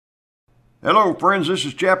Hello, friends. This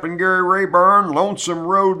is Chaplain Gary Rayburn, Lonesome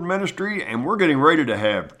Road Ministry, and we're getting ready to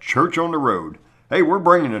have Church on the Road. Hey, we're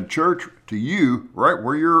bringing a church to you right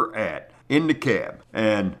where you're at, in the cab.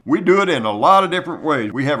 And we do it in a lot of different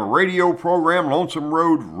ways. We have a radio program,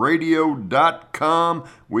 lonesomeroadradio.com.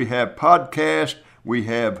 We have podcasts. We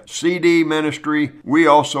have CD ministry. We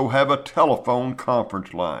also have a telephone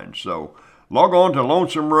conference line. So log on to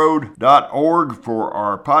lonesomeroad.org for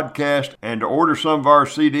our podcast and to order some of our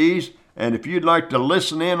CDs. And if you'd like to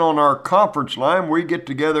listen in on our conference line, we get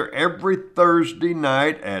together every Thursday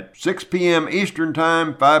night at 6 p.m. Eastern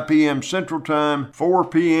Time, 5 p.m. Central Time, 4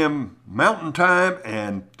 p.m. Mountain Time,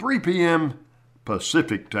 and 3 p.m.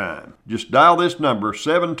 Pacific Time. Just dial this number,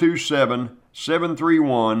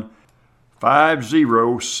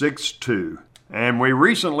 727-731-5062. And we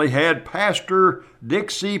recently had Pastor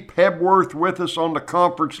Dixie Pebworth with us on the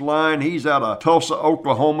conference line. He's out of Tulsa,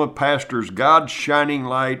 Oklahoma, pastors God's Shining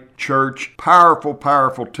Light Church. Powerful,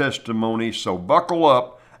 powerful testimony. So buckle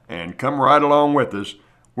up and come right along with us.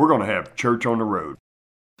 We're going to have Church on the Road.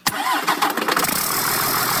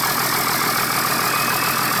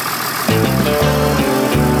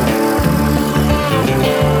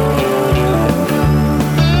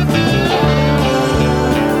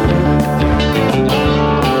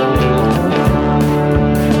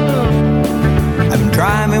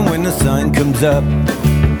 When the sun comes up,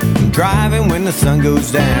 I'm driving when the sun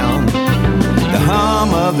goes down. The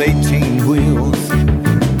hum of 18 wheels,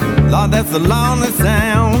 Lord, that's the lonely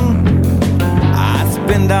sound. I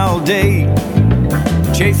spend all day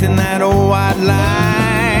chasing that old white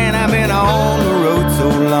line. I've been on the road so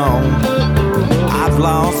long, I've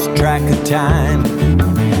lost track of time.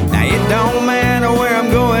 Now it don't matter where I'm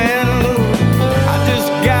going, I just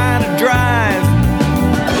gotta drive.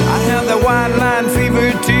 I have that white line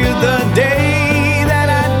fever till the day that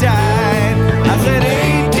I died. I said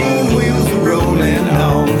 18 wheels are rolling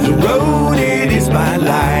on the road, it is my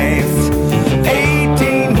life.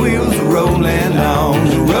 18 wheels are rolling on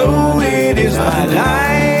the road, it is my life.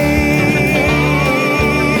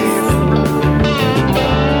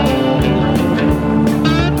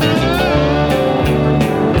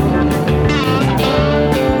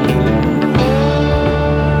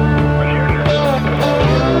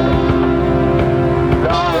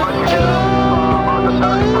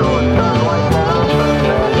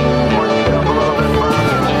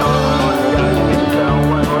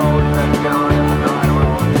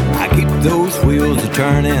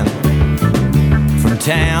 Turning from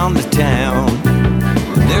town to town.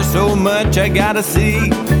 There's so much I gotta see,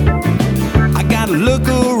 I gotta look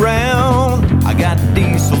around. I got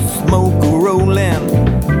diesel smoke rolling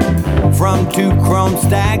from 2 chrome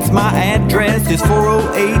stacks. My address is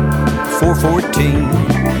 408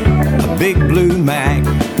 414, a big blue Mac.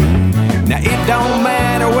 Now it don't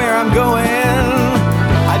matter where I'm going,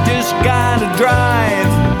 I just gotta drive.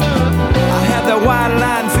 I have that white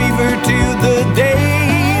line fever till the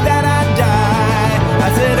day that I die.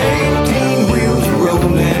 I said 18 wheels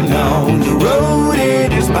rolling on the road,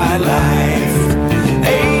 it is my life.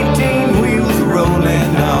 18 wheels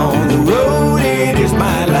rolling on the road, it is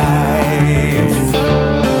my life.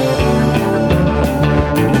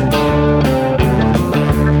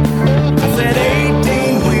 I said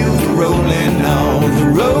 18 wheels rolling on the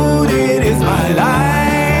road, it is my life.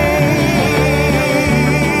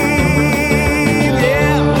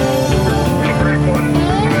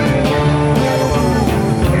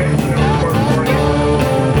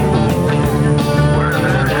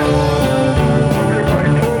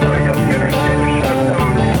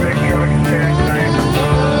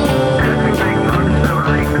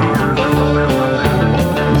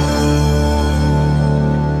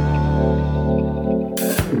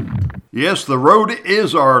 Yes, the road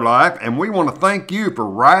is our life, and we want to thank you for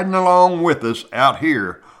riding along with us out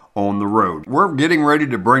here on the road. We're getting ready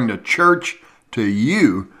to bring the church to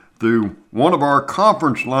you through one of our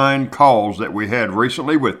conference line calls that we had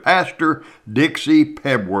recently with Pastor Dixie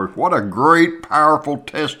Pebworth. What a great, powerful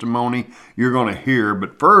testimony you're going to hear.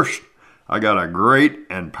 But first, I got a great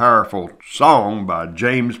and powerful song by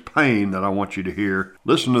James Payne that I want you to hear.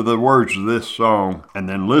 Listen to the words of this song, and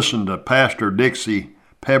then listen to Pastor Dixie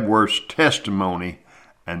Pebworth's testimony,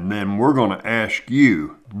 and then we're going to ask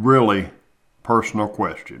you really personal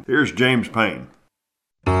questions. Here's James Payne.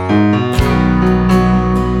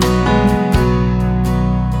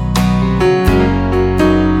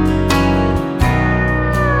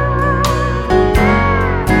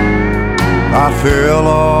 I fell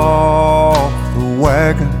off the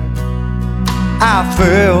wagon, I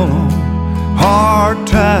fell on hard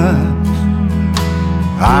times,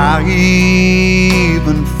 I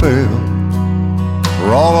even fell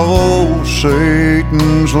for all of old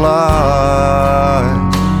Satan's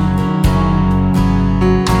lies.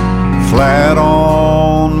 Flat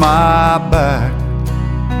on my back,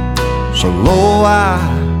 so low I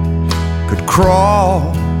could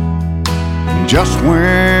crawl. And just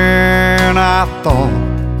when I thought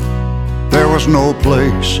there was no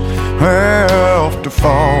place left to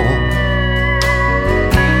fall,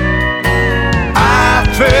 I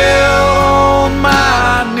fell on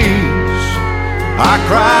my knees. I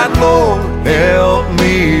cried, Lord, help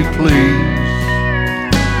me, please.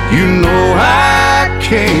 You know I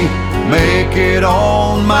can't make it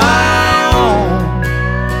on my own.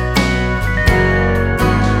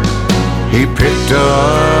 He picked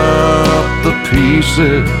up the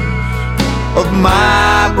pieces of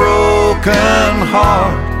my broken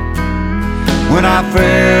heart when I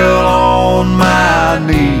fell on my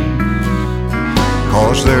knees,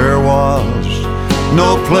 'cause there was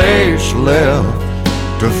no place left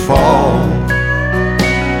to fall.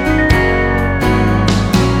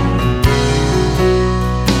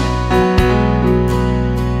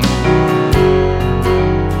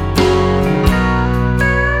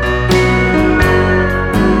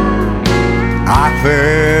 I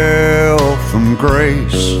fell from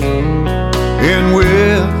grace in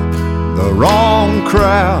with the wrong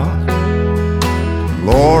crowd.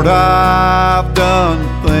 Lord, I've done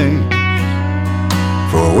things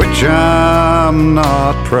for which I'm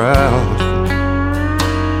not proud.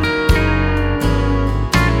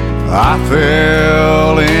 I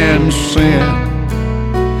fell in sin,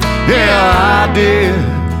 yeah, I did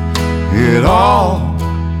it all.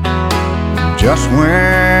 Just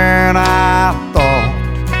when I thought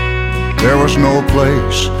there was no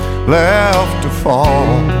place left to fall,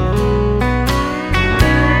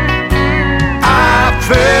 I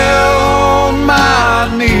fell on my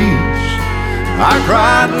knees. I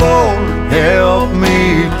cried, Lord, help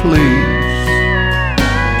me, please.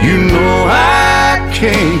 You know I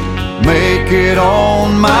can't make it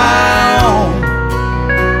on my own.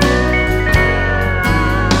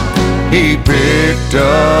 He picked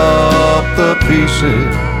up the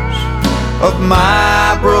pieces of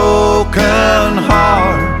my broken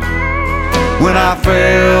heart when I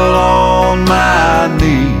fell on my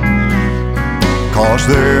knees, 'cause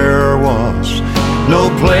there was no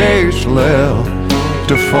place left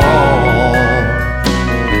to fall.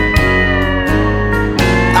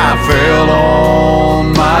 I fell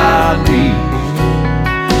on my knees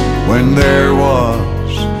when there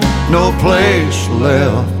was no place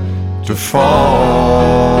left to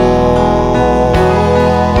fall.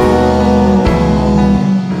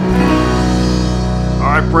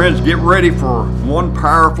 All right, friends, get ready for one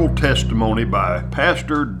powerful testimony by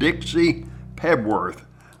Pastor Dixie Pebworth.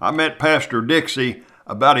 I met Pastor Dixie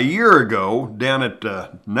about a year ago down at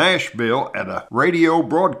Nashville at a radio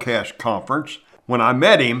broadcast conference. When I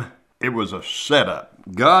met him, it was a setup.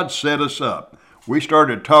 God set us up. We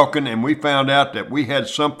started talking and we found out that we had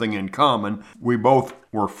something in common. We both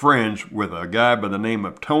were friends with a guy by the name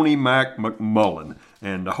of Tony Mac McMullen.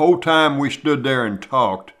 And the whole time we stood there and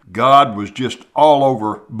talked, God was just all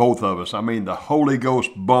over both of us. I mean, the Holy Ghost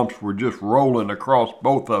bumps were just rolling across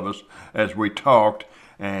both of us as we talked.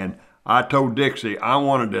 And I told Dixie I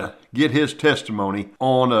wanted to get his testimony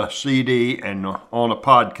on a CD and on a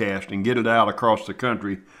podcast and get it out across the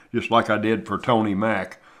country, just like I did for Tony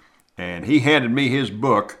Mac. And he handed me his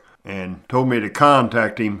book and told me to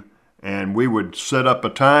contact him, and we would set up a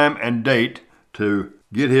time and date to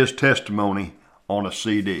get his testimony on a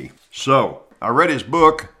CD. So I read his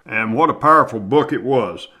book, and what a powerful book it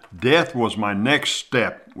was. Death Was My Next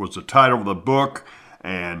Step was the title of the book,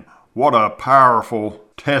 and what a powerful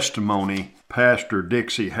testimony Pastor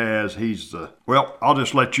Dixie has. Well, I'll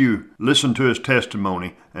just let you listen to his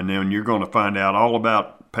testimony, and then you're going to find out all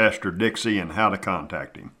about Pastor Dixie and how to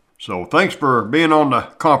contact him. So thanks for being on the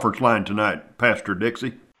conference line tonight, Pastor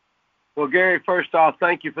Dixie. Well, Gary, first off,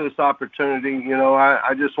 thank you for this opportunity. You know,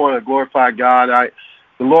 I just want to glorify God.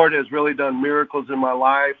 The Lord has really done miracles in my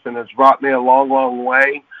life and has brought me a long, long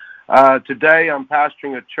way. Today, I'm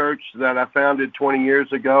pastoring a church that I founded 20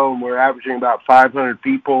 years ago, and we're averaging about 500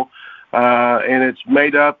 people. And it's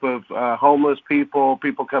made up of homeless people,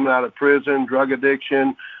 people coming out of prison, drug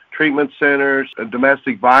addiction, treatment centers,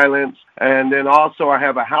 domestic violence. And then also I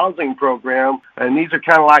have a housing program, and these are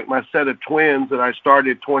kind of like my set of twins that I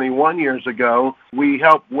started 21 years ago. We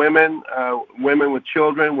help women with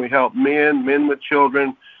children. We help men with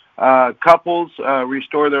children, couples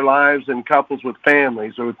restore their lives, and couples with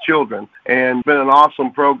families or with children. And it's been an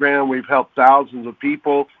awesome program. We've helped thousands of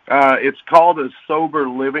people. It's called a sober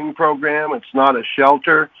living program. It's not a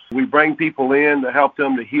shelter. We bring people in to help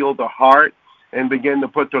them to heal the heart and begin to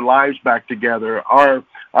put their lives back together. Our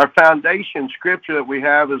foundation scripture that we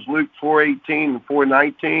have is Luke 4:18 and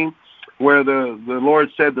 4:19, where the Lord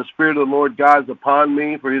said, "The Spirit of the Lord God is upon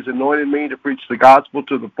me, for He has anointed me to preach the gospel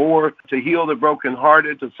to the poor, to heal the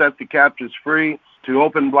brokenhearted, to set the captives free, to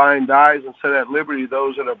open blind eyes and set at liberty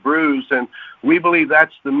those that are bruised." And we believe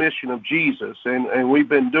that's the mission of Jesus, and we've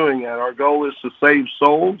been doing that. Our goal is to save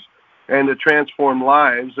souls and to transform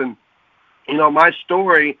lives. And, you know, my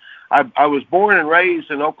story, I was born and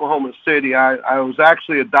raised in Oklahoma City. I was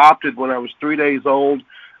actually adopted when I was 3 days old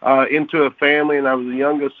into a family, and I was the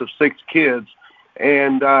youngest of 6 kids.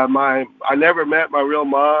 And I never met my real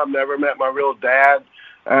mom, never met my real dad.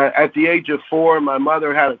 At the age of 4, my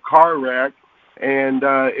mother had a car wreck, and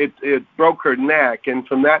it broke her neck. And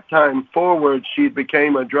from that time forward, she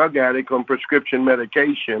became a drug addict on prescription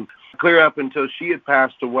medication, clear up until she had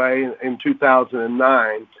passed away in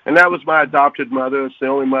 2009. And that was my adopted mother. It's the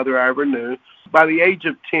only mother I ever knew. By the age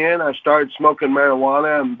of 10, I started smoking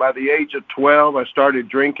marijuana, and by the age of 12, I started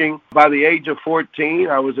drinking. By the age of 14,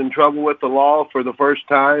 I was in trouble with the law for the first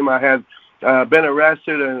time. I had been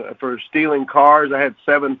arrested for stealing cars. I had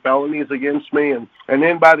 7 felonies against me. And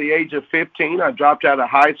then by the age of 15, I dropped out of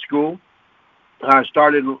high school. I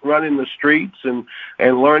started running the streets and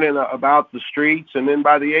learning about the streets. And then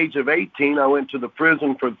by the age of 18, I went to the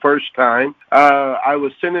prison for the first time. I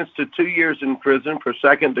was sentenced to 2 years in prison for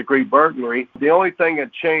second-degree burglary. The only thing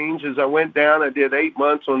that changed is I went down, I did 8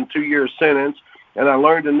 months on a 2-year sentence, and I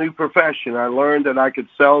learned a new profession. I learned that I could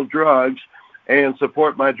sell drugs and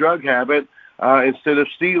support my drug habit instead of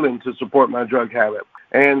stealing to support my drug habit.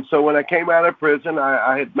 And so when I came out of prison,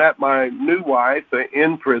 I had met my new wife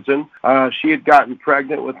in prison. She had gotten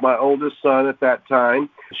pregnant with my oldest son at that time.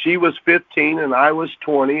 She was 15 and I was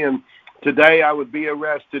 20, and today I would be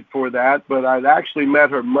arrested for that, but I'd actually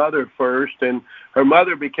met her mother first, and her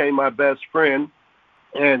mother became my best friend,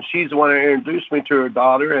 and she's the one who introduced me to her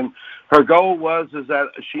daughter. And her goal was that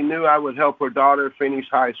she knew I would help her daughter finish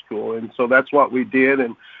high school, and so that's what we did.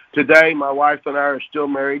 And today, my wife and I are still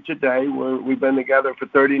married today. We've been together for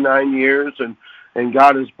 39 years, and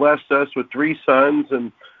God has blessed us with 3 sons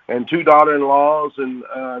and 2 daughter-in-laws and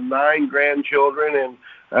 9 grandchildren,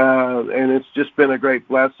 and it's just been a great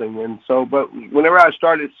blessing. And so, but whenever I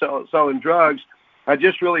started selling drugs, I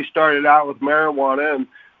just really started out with marijuana, and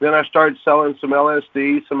then I started selling some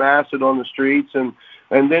LSD, some acid on the streets, and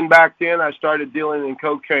then back then I started dealing in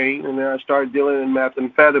cocaine, and then I started dealing in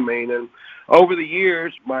methamphetamine. And over the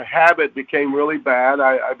years, my habit became really bad.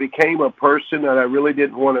 I became a person that I really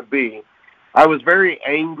didn't want to be. I was very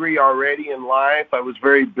angry already in life. I was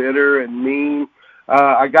very bitter and mean.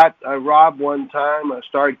 I robbed one time. I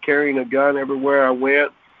started carrying a gun everywhere I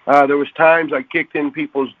went. There was times I kicked in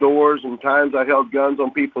people's doors, and times I held guns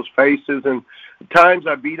on people's faces, and times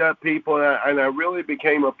I beat up people, and I really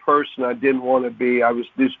became a person I didn't want to be. I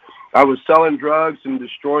was selling drugs and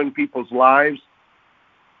destroying people's lives.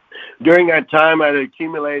 During that time, I had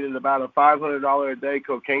accumulated about a $500 a day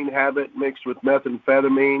cocaine habit mixed with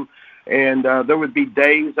methamphetamine, and there would be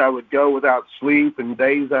days I would go without sleep and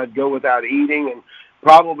days I'd go without eating. And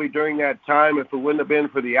probably during that time, if it wouldn't have been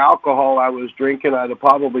for the alcohol I was drinking, I'd have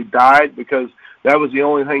probably died, because that was the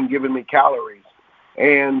only thing giving me calories.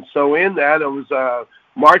 And so in that, it was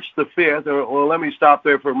March the 5th. Well, let me stop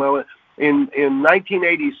there for a moment. In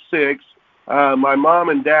 1986, my mom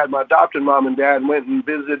and dad, my adopted mom and dad, went and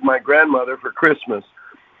visited my grandmother for Christmas.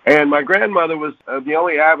 And my grandmother was the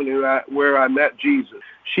only avenue where I met Jesus.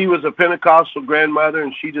 She was a Pentecostal grandmother,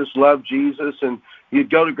 and she just loved Jesus. And you'd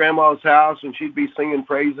go to Grandma's house, and she'd be singing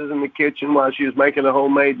praises in the kitchen while she was making a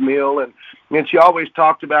homemade meal. And she always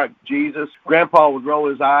talked about Jesus. Grandpa would roll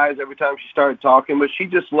his eyes every time she started talking, but she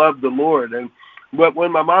just loved the Lord. But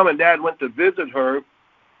when my mom and dad went to visit her,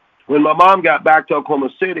 when my mom got back to Oklahoma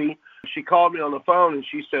City, she called me on the phone, and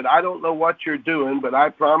she said, "I don't know what you're doing, but I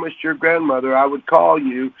promised your grandmother I would call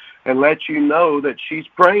you and let you know that she's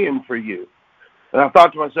praying for you." And I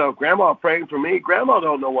thought to myself, Grandma praying for me? Grandma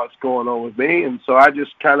don't know what's going on with me. And so I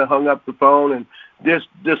just kind of hung up the phone and just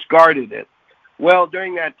discarded it. Well,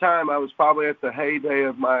 during that time, I was probably at the heyday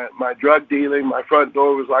of my drug dealing. My front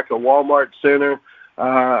door was like a Walmart center.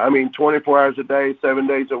 24 hours a day, 7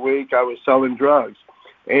 days a week, I was selling drugs.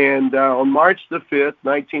 And on March the 5th,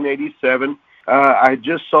 1987, I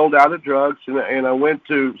just sold out of drugs, and I went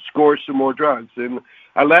to score some more drugs. And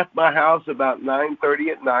I left my house about 9:30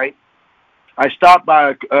 at night. I stopped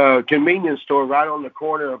by a convenience store right on the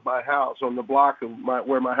corner of my house, on the block of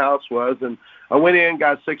where my house was, and I went in,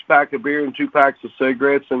 got a 6-pack of beer and 2 packs of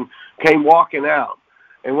cigarettes, and came walking out.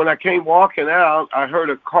 And when I came walking out, I heard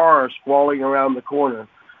a car squalling around the corner.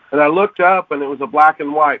 And I looked up, and it was a black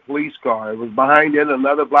and white police car. It was behind it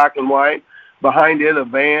another black and white, behind it a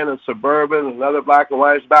van, a Suburban, another black and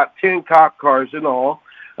white. It was about 10 cop cars in all.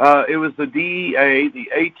 It was the DEA, the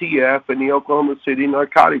ATF, and the Oklahoma City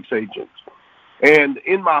narcotics agents. And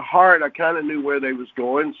in my heart, I kind of knew where they was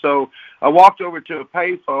going. So I walked over to a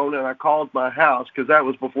payphone, and I called my house, because that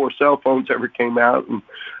was before cell phones ever came out. And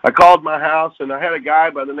I called my house, and I had a guy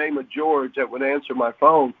by the name of George that would answer my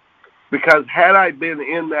phone, because had I been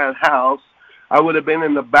in that house, I would have been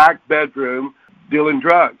in the back bedroom dealing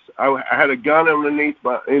drugs. I had a gun underneath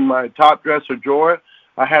in my top dresser drawer.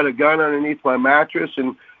 I had a gun underneath my mattress,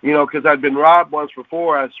 and, you know, because I'd been robbed once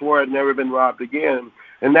before, I swore I'd never been robbed again.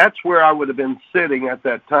 And that's where I would have been sitting at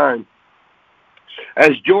that time.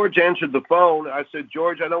 As George answered the phone, I said,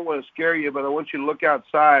 George, I don't want to scare you, but I want you to look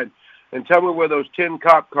outside and tell me where those 10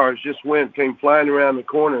 cop cars just came flying around the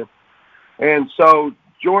corner. And so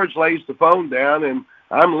George lays the phone down, and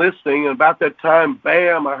I'm listening, and about that time,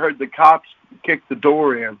 bam, I heard the cops kick the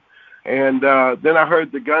door in. And then I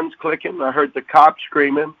heard the guns clicking. I heard the cops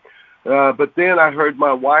screaming. But then I heard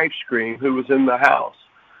my wife scream, who was in the house.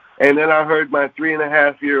 And then I heard my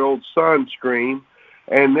 3.5-year-old son scream.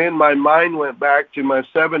 And then my mind went back to my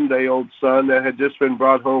 7-day-old son that had just been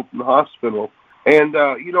brought home from the hospital. And,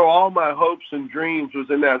 you know, all my hopes and dreams was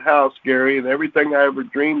in that house, Gary, and everything I ever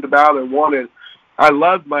dreamed about and wanted. I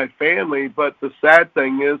loved my family, but the sad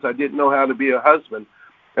thing is I didn't know how to be a husband,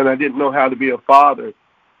 and I didn't know how to be a father.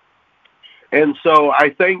 And so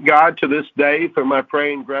I thank God to this day for my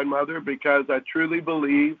praying grandmother, because I truly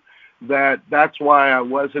believe that that's why I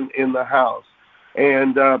wasn't in the house.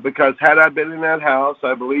 And because had I been in that house,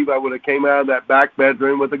 I believe I would have came out of that back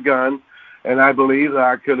bedroom with a gun, and I believe that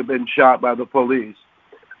I could have been shot by the police.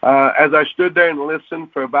 As I stood there and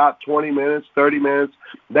listened for about 20 minutes, 30 minutes,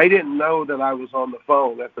 they didn't know that I was on the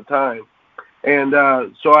phone at the time. And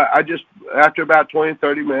so I just, after about 20,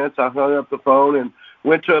 30 minutes, I hung up the phone and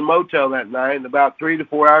went to a motel that night. And about 3 to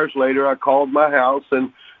 4 hours later, I called my house,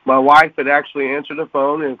 and my wife had actually answered the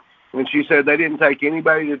phone, and she said they didn't take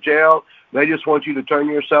anybody to jail. They just want you to turn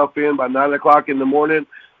yourself in by 9 o'clock in the morning,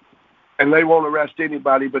 and they won't arrest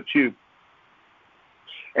anybody but you.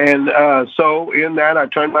 And so in that, I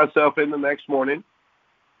turned myself in the next morning.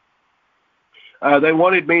 They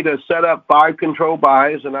wanted me to set up 5 control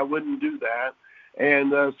buys, and I wouldn't do that.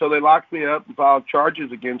 And so they locked me up and filed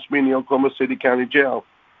charges against me in the Oklahoma City County Jail.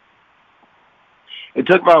 It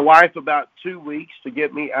took my wife about 2 weeks to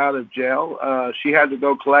get me out of jail. She had to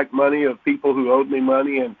go collect money of people who owed me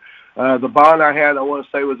money, and the bond I had, I want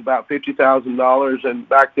to say, was about $50,000, and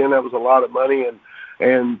back then that was a lot of money.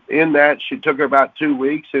 And in that, she took her about 2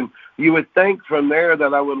 weeks, and you would think from there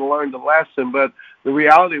that I would have learned a lesson, but the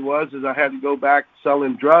reality was I had to go back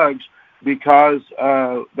selling drugs, because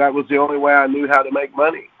that was the only way I knew how to make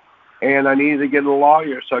money. And I needed to get a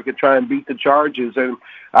lawyer so I could try and beat the charges. And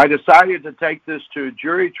I decided to take this to a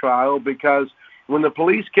jury trial, because when the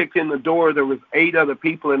police kicked in the door, there was 8 other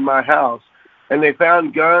people in my house. And they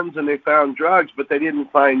found guns and they found drugs, but they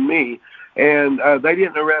didn't find me. And they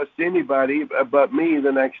didn't arrest anybody but me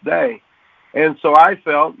the next day. And so I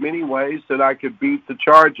felt many ways that I could beat the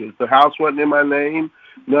charges. The house wasn't in my name.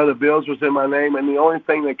 None of the bills was in my name. And the only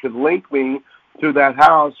thing that could link me to that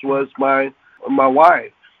house was my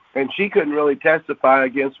wife. And she couldn't really testify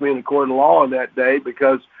against me in a court of law on that day,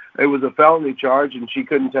 because it was a felony charge and she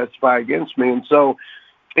couldn't testify against me. And so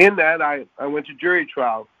in that, I went to jury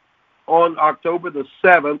trial. On October the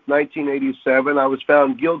 7th, 1987, I was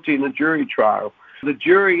found guilty in a jury trial. The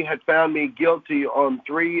jury had found me guilty on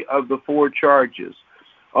 3 of the 4 charges.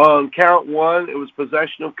 On count 1, it was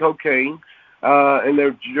possession of cocaine, and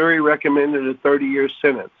the jury recommended a 30-year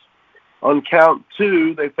sentence. On count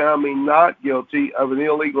 2, they found me not guilty of an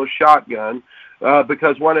illegal shotgun,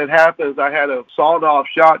 because what had happened is I had a sawed-off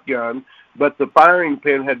shotgun, but the firing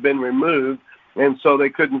pin had been removed, and so they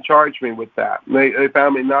couldn't charge me with that. They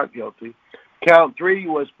found me not guilty. Count 3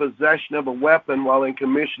 was possession of a weapon while in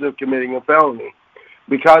commission of committing a felony.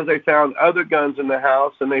 Because they found other guns in the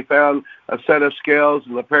house, and they found a set of scales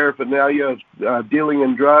and the paraphernalia of dealing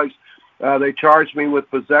in drugs, they charged me with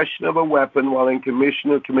possession of a weapon while in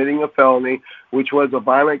commission of committing a felony, which was a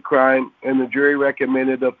violent crime, and the jury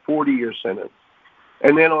recommended a 40-year sentence.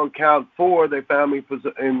 And then on count 4, they found me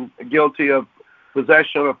guilty of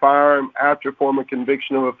possession of a firearm after former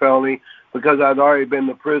conviction of a felony, because I'd already been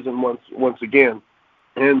to prison once again.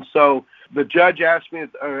 And so the judge asked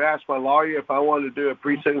my lawyer if I wanted to do a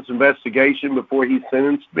pre-sentence investigation before he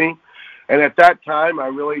sentenced me. And at that time, I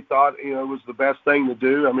really thought, it was the best thing to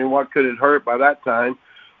do. I mean, what could it hurt by that time?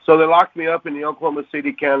 So they locked me up in the Oklahoma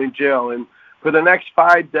City County Jail. And For the next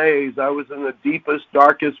 5 days, I was in the deepest,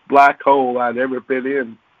 darkest black hole I'd ever been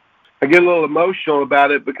in. I get a little emotional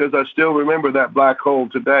about it because I still remember that black hole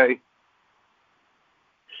today.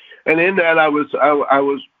 And in that, I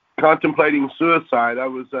was contemplating suicide. I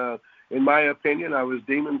was, in my opinion, I was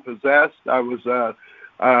demon possessed. I was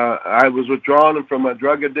withdrawn from my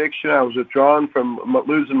drug addiction. I was withdrawn from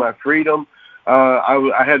losing my freedom.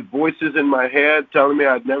 I had voices in my head telling me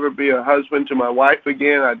I'd never be a husband to my wife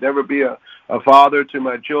again. I'd never be a father to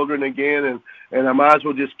my children again. And I might as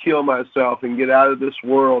well just kill myself and get out of this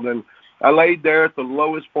world. And I laid there at the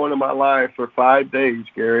lowest point of my life for 5 days,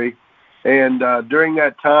 Gary. And during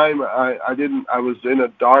that time, I was in a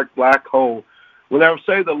dark black hole. When I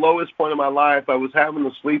say the lowest point of my life, I was having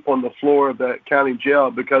to sleep on the floor of that county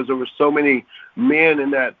jail because there were so many men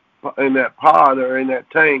in that pod or in that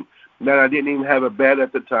tank that I didn't even have a bed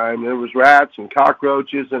at the time. There was rats and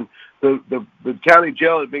cockroaches, and the county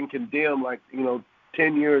jail had been condemned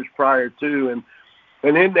 10 years prior to.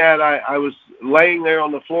 And in that, I was laying there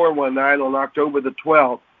on the floor one night on October the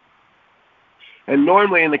 12th. And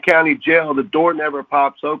normally in the county jail, the door never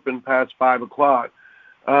pops open past 5 o'clock.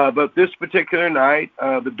 But this particular night,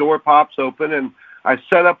 the door pops open, and I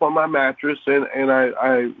sat up on my mattress, and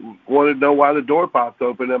I wanted to know why the door popped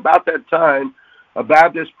open. And about that time, a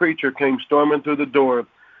Baptist preacher came storming through the door.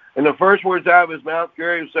 And the first words out of his mouth,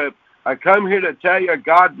 Gary, said, "I come here to tell you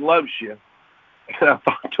God loves you." And I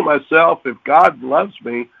thought to myself, if God loves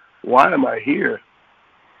me, why am I here?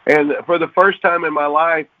 And for the first time in my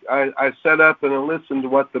life, I sat up and I listened to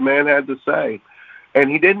what the man had to say. And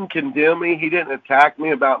he didn't condemn me. He didn't attack me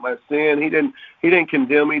about my sin. He didn't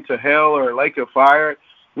condemn me to hell or a lake of fire.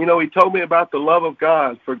 He told me about the love of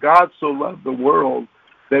God. For God so loved the world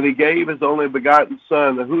that he gave his only begotten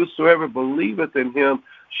Son, that whosoever believeth in him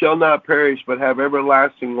shall not perish but have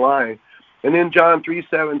everlasting life. And in John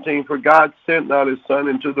 3:17, for God sent not his Son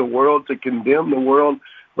into the world to condemn the world,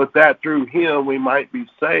 but that through him we might be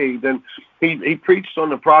saved. And he preached on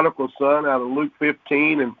the prodigal son out of Luke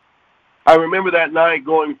 15. And I remember that night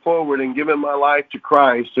going forward and giving my life to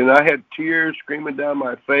Christ. And I had tears streaming down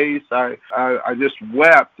my face. I just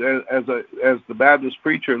wept as the Baptist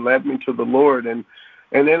preacher led me to the Lord. And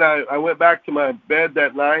then I went back to my bed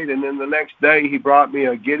that night. And then the next day he brought me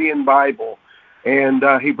a Gideon Bible. And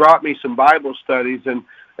he brought me some Bible studies. And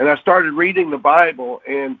I started reading the Bible,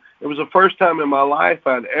 and it was the first time in my life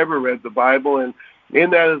I'd ever read the Bible. And in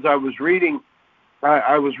that, as I was reading,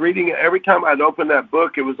 I was reading every time I'd open that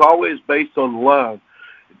book, it was always based on love.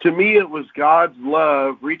 To me, it was God's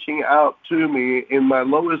love reaching out to me in my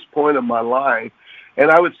lowest point of my life. And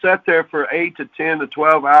I would sit there for 8 to 10 to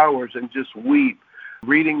 12 hours and just weep,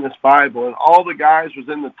 reading this Bible. And all the guys was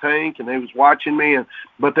in the tank, and they was watching me,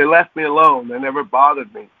 but they left me alone. They never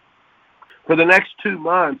bothered me. For the next 2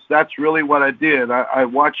 months, that's really what I did. I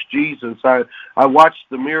watched Jesus. I watched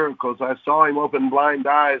the miracles. I saw him open blind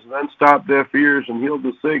eyes and unstop deaf ears and healed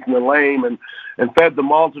the sick and the lame and fed the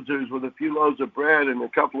multitudes with a few loaves of bread and a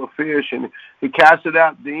couple of fish. And he casted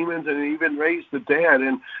out demons and he even raised the dead.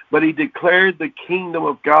 But he declared the kingdom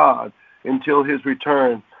of God until his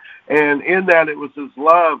return. And in that, it was his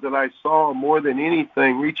love that I saw more than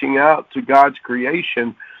anything, reaching out to God's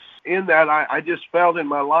creation. In that, I just felt in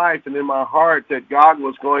my life and in my heart that God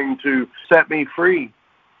was going to set me free.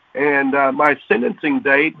 And my sentencing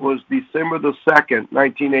date was December the 2nd,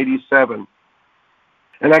 1987.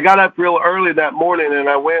 And I got up real early that morning, and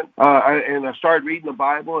I went and I started reading the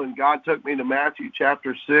Bible, and God took me to Matthew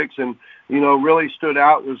chapter 6, and, really stood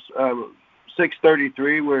out was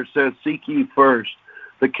 6:33, where it says, "Seek ye first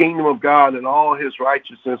the kingdom of God and all his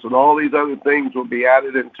righteousness, and all these other things will be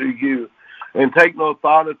added unto you. And take no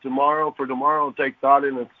thought of tomorrow, for tomorrow will take thought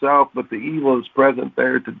in itself, but the evil is present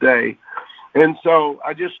there today." And so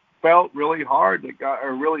I just felt really hard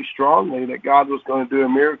really strongly that God was going to do a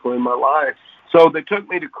miracle in my life. So they took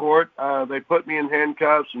me to court. They put me in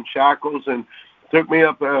handcuffs and shackles and took me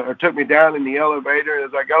down in the elevator. And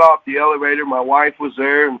as I got off the elevator, my wife was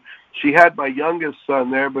there, and she had my youngest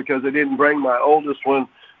son there because they didn't bring my oldest one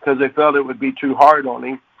because they felt it would be too hard on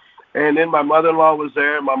him. And then my mother-in-law was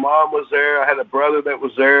there, my mom was there, I had a brother that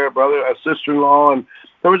was there, a sister-in-law, and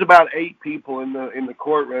there was about 8 people in the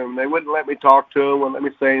courtroom. They wouldn't let me talk to them, wouldn't let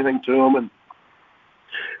me say anything to them,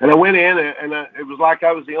 and I went in, and it was like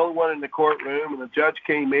I was the only one in the courtroom, and the judge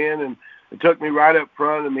came in and took me right up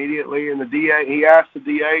front immediately, and the DA, he asked the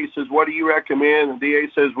DA, he says, "What do you recommend?" And the DA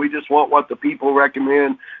says, "We just want what the people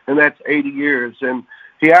recommend, and that's 80 years. And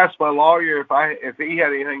he asked my lawyer if he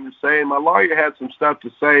had anything to say, and my lawyer had some stuff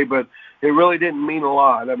to say, but it really didn't mean a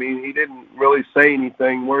lot. I mean, he didn't really say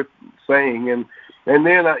anything worth saying. And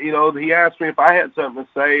then, he asked me if I had something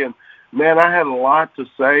to say, and man, I had a lot to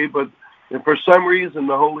say, but for some reason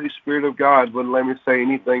the Holy Spirit of God wouldn't let me say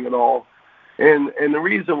anything at all. And the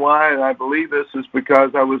reason why I believe this is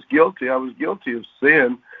because I was guilty. I was guilty of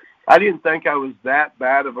sin. I didn't think I was that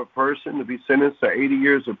bad of a person to be sentenced to 80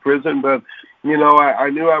 years of prison, but,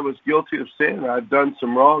 I knew I was guilty of sin. I'd done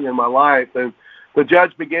some wrong in my life. And the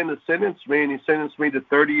judge began to sentence me, and he sentenced me to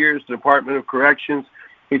 30 years in the Department of Corrections.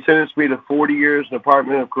 He sentenced me to 40 years in the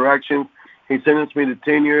Department of Corrections. He sentenced me to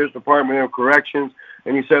 10 years Department of Corrections.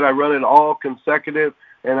 And he said, I run it all consecutive,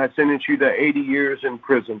 and I sentence you to 80 years in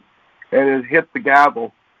prison. And it hit the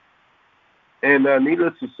gavel. And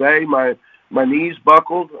needless to say, my knees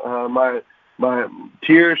buckled, my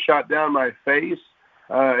tears shot down my face.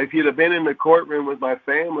 If you'd have been in the courtroom with my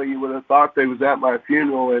family, you would have thought they was at my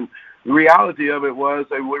funeral. And the reality of it was,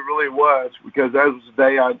 it really was, because that was the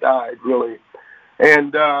day I died, really.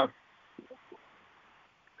 And as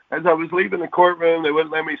I was leaving the courtroom, they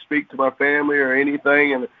wouldn't let me speak to my family or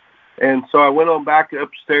anything. And so I went on back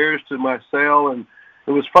upstairs to my cell, and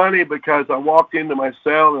it was funny because I walked into my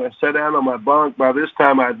cell and I sat down on my bunk. By this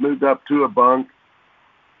time, I had moved up to a bunk.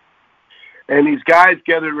 And these guys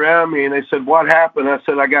gathered around me and they said, what happened? I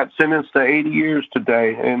said, I got sentenced to 80 years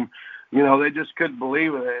today. And, they just couldn't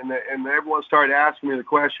believe it. And everyone started asking me the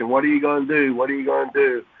question, what are you going to do? What are you going to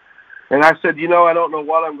do? And I said, I don't know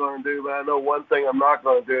what I'm going to do, but I know one thing I'm not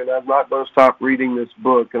going to do, and I'm not going to stop reading this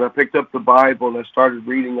book. And I picked up the Bible and I started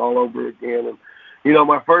reading all over again. And,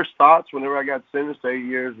 my first thoughts whenever I got sentenced to 8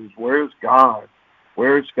 years is, where's God?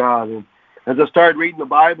 Where's God? And as I started reading the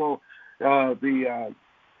Bible,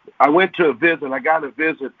 I went to a visit. I got a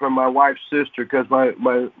visit from my wife's sister because my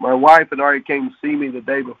wife had already came to see me the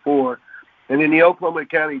day before. And in the Oklahoma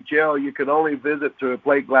County Jail, you could only visit through a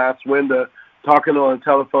plate glass window talking on a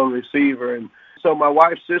telephone receiver. And so my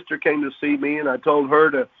wife's sister came to see me, and I told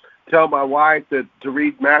her to tell my wife to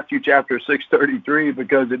read Matthew chapter 6:33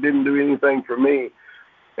 because it didn't do anything for me.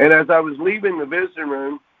 And as I was leaving the visiting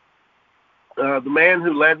room, the man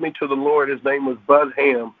who led me to the Lord, his name was Bud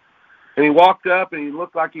Ham. And he walked up, and he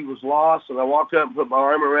looked like he was lost. And I walked up and put my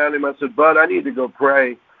arm around him. I said, Bud, I need to go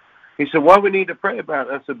pray. He said, what do we need to pray about?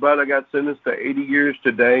 And I said, Bud, I got sentenced to 80 years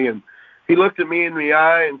today. And he looked at me in the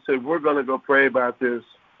eye and said, we're going to go pray about this.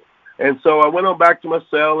 And so I went on back to my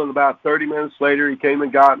cell, and about 30 minutes later, he came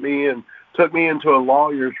and got me and took me into a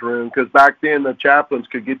lawyer's room, because back then the chaplains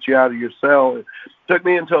could get you out of your cell. It took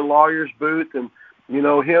me into a lawyer's booth, and,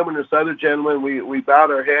 him and this other gentleman, we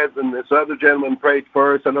bowed our heads, and this other gentleman prayed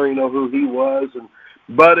first. I don't even know who he was. And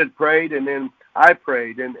Bud had prayed, and then I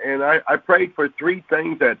prayed. And I prayed for three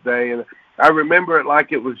things that day, and I remember it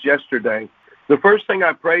like it was yesterday. The first thing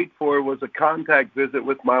I prayed for was a contact visit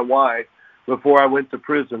with my wife before I went to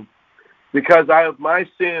prison. Because of my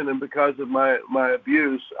sin and because of my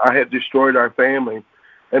abuse, I had destroyed our family.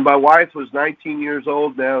 And my wife was 19 years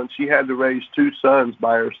old now, and she had to raise two sons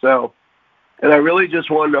by herself. And I really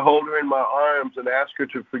just wanted to hold her in my arms and ask her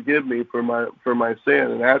to forgive me for my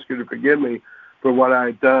sin, and ask her to forgive me for what I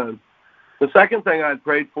had done. The second thing I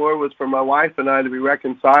prayed for was for my wife and I to be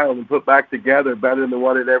reconciled and put back together better than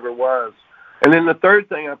what it ever was. And then the third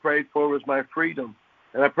thing I prayed for was my freedom.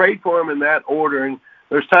 And I prayed for them in that order. And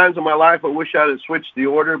there's times in my life I wish I'd have switched the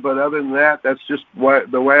order, but other than that, that's just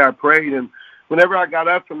the way I prayed. And whenever I got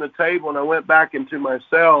up from the table and I went back into my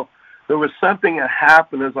cell, there was something that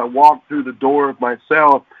happened as I walked through the door of my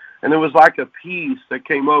cell, and it was like a peace that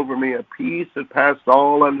came over me, a peace that passed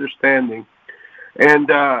all understanding.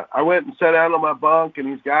 And I went and sat down on my bunk,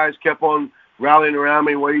 and these guys kept on rallying around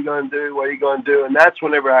me, what are you going to do, what are you going to do? And that's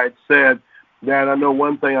whenever I had said that I know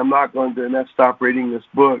one thing I'm not going to do, and that's stop reading this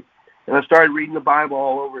book. And I started reading the Bible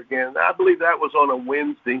all over again. And I believe that was on a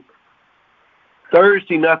Wednesday.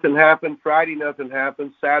 Thursday, nothing happened. Friday, nothing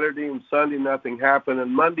happened. Saturday and Sunday, nothing happened.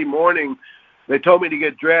 And Monday morning, they told me to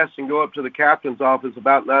get dressed and go up to the captain's office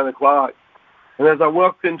about 9 o'clock. And as I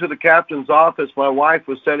walked into the captain's office, my wife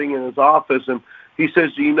was sitting in his office, and he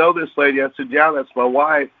says, do you know this lady? I said, yeah, that's my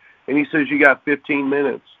wife. And he says, you got 15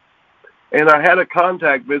 minutes. And I had a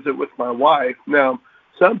contact visit with my wife. Now,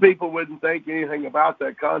 some people wouldn't think anything about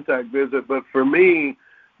that contact visit, but for me,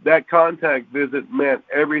 that contact visit meant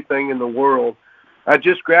everything in the world. I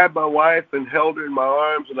just grabbed my wife and held her in my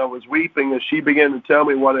arms, and I was weeping as she began to tell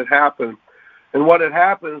me what had happened. And what had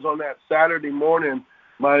happened is on that Saturday morning,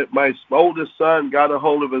 my oldest son got a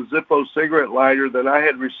hold of a Zippo cigarette lighter that I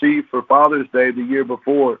had received for Father's Day the year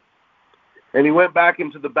before. And he went back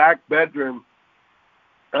into the back bedroom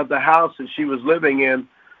of the house that she was living in,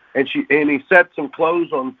 and he set some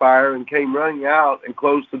clothes on fire and came running out and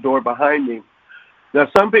closed the door behind him. Now,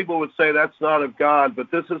 some people would say that's not of God,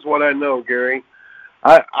 but this is what I know, Gary.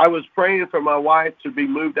 I was praying for my wife to be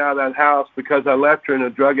moved out of that house because I left her in a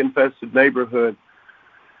drug-infested neighborhood.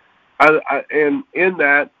 And in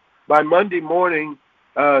that, by Monday morning,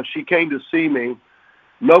 she came to see me.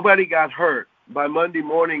 Nobody got hurt. By Monday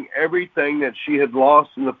morning, everything that she had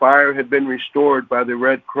lost in the fire had been restored by the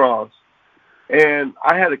Red Cross. And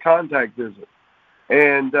I had a contact visit.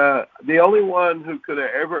 And the only one who could have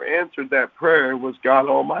ever answered that prayer was God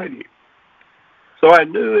Almighty. So I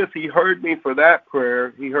knew if he heard me for that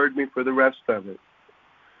prayer, he heard me for the rest of it.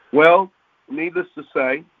 Well, needless to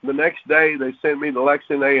say, the next day they sent me to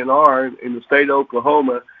Lexington A&R in the state of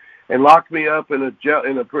Oklahoma and locked me up in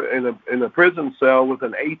a prison cell with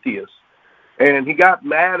an atheist. And he got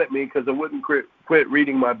mad at me because I wouldn't quit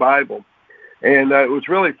reading my Bible. And it was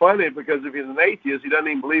really funny because if he's an atheist, he doesn't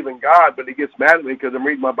even believe in God, but he gets mad at me because I'm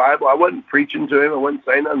reading my Bible. I wasn't preaching to him. I wasn't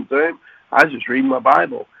saying nothing to him. I was just reading my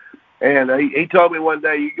Bible. And he told me one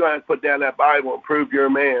day, you're going to put down that Bible and prove you're a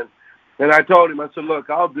man. And I told him, I said, look,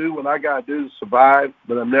 I'll do what I got to do to survive,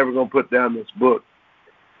 but I'm never going to put down this book.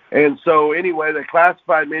 And so anyway, they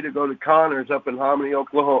classified me to go to Connors up in Hominy,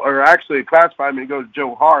 Oklahoma, or actually they classified me to go to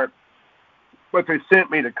Joe Hart, but they sent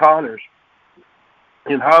me to Connors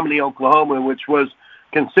in Hominy, Oklahoma, which was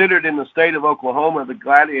considered in the state of Oklahoma the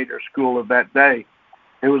gladiator school of that day.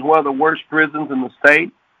 It was one of the worst prisons in the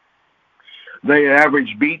state. They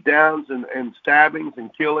averaged beatdowns and stabbings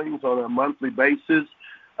and killings on a monthly basis.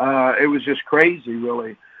 It was just crazy,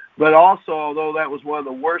 really. But also, although that was one of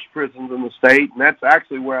the worst prisons in the state, and that's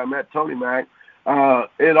actually where I met Tony Mack,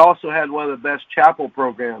 it also had one of the best chapel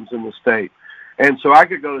programs in the state. And so I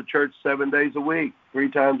could go to church 7 days a week,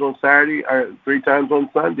 3 times on Saturday, or 3 times on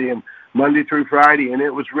Sunday, and Monday through Friday, and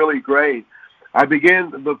it was really great.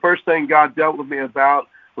 The first thing God dealt with me about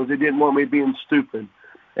was he didn't want me being stupid.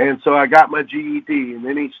 And so I got my GED, and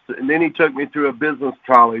then he took me through a business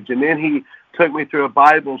college, and then he took me through a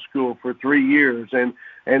Bible school for 3 years, and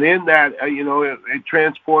in that, it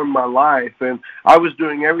transformed my life, and I was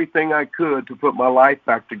doing everything I could to put my life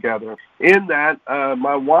back together. In that,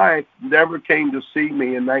 my wife never came to see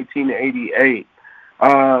me in 1988.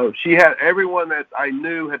 She had everyone that I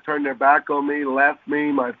knew had turned their back on me, left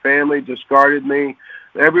me, my family discarded me.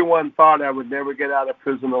 Everyone thought I would never get out of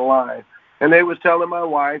prison alive. And they was telling my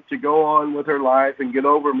wife to go on with her life and get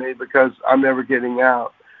over me because I'm never getting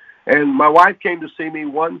out. And my wife came to see me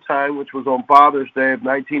one time, which was on Father's Day of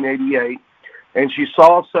 1988, and she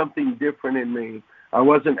saw something different in me. I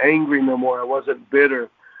wasn't angry no more. I wasn't bitter.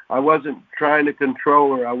 I wasn't trying to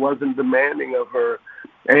control her. I wasn't demanding of her.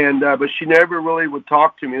 And but she never really would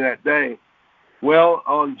talk to me that day. Well,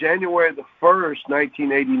 on January the 1st,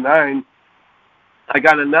 1989, I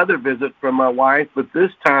got another visit from my wife, but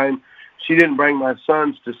this time she didn't bring my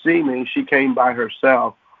sons to see me. She came by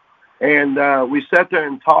herself. And we sat there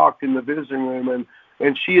and talked in the visiting room,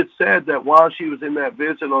 and she had said that while she was in that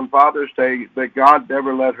visit on Father's Day, that God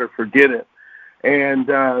never let her forget it. And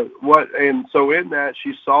so in that,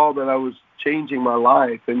 she saw that I was changing my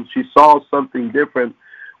life, and she saw something different.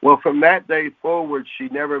 Well, from that day forward, she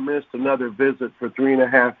never missed another visit for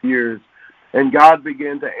 3.5 years. And God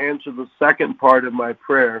began to answer the second part of my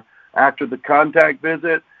prayer. After the contact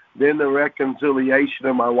visit, then the reconciliation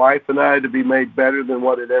of my wife and I to be made better than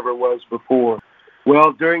what it ever was before.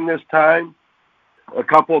 Well, during this time, a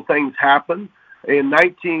couple of things happened. In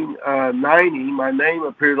 1990, my name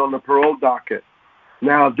appeared on the parole docket.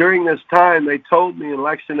 Now, during this time, they told me in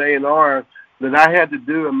Lexington A&R that I had to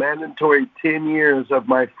do a mandatory 10 years of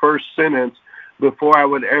my first sentence before I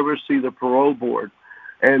would ever see the parole board.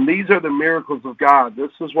 And these are the miracles of God.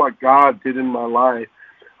 This is what God did in my life.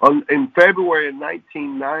 In February of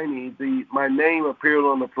 1990, my name appeared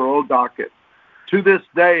on the parole docket. To this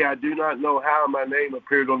day, I do not know how my name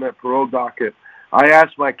appeared on that parole docket. I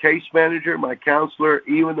asked my case manager, my counselor,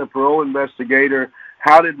 even the parole investigator,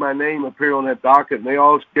 how did my name appear on that docket? And they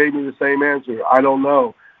all gave me the same answer. I don't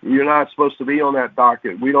know. You're not supposed to be on that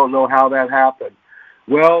docket. We don't know how that happened.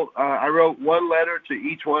 Well, I wrote one letter to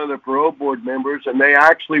each one of the parole board members, and they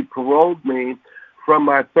actually paroled me from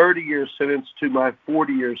my 30-year sentence to my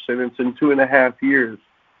 40-year sentence in 2.5 years.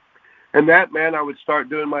 And that meant I would start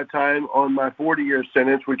doing my time on my 40-year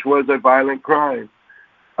sentence, which was a violent crime.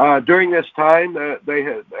 During this time, they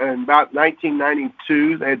had, in about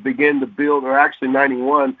 1992, they had begun to build, or actually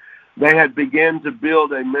 91, they had begun to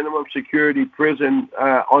build a minimum security prison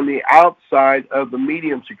on the outside of the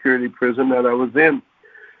medium security prison that I was in.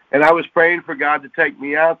 And I was praying for God to take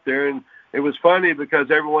me out there, and it was funny because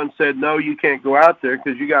everyone said, no, you can't go out there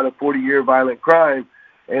because you got a 40-year violent crime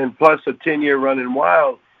and plus a 10-year running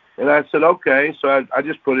wild. And I said, okay. So I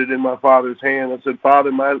just put it in my Father's hand. I said,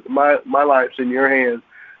 Father, my life's in your hands.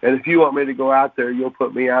 And if you want me to go out there, you'll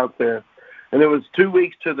put me out there. And it was 2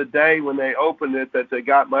 weeks to the day when they opened it that they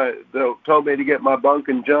told me to get my bunk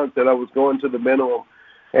and junk, that I was going to the minimum.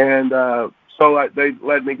 And so they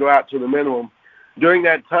let me go out to the minimum. During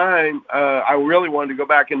that time, I really wanted to go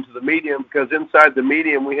back into the medium, because inside the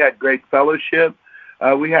medium we had great fellowship.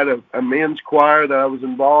 We had a men's choir that I was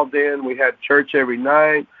involved in. We had church every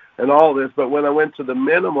night and all this. But when I went to the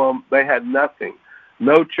minimum, they had nothing.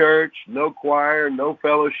 No church, no choir, no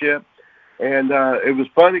fellowship. And it was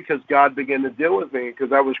funny because God began to deal with me,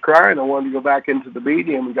 because I was crying. I wanted to go back into the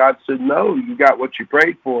medium. And God said, no, you got what you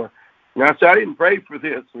prayed for. And I said, I didn't pray for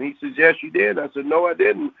this. And he said, yes, you did. I said, no, I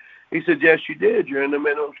didn't. He said, yes, you did. You're in the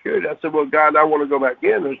minimum security. I said, well, God, I want to go back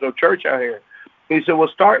in. There's no church out here. He said, well,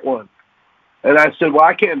 start one. And I said, well,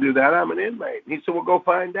 I can't do that. I'm an inmate. He said, well, go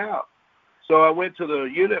find out. So I went to the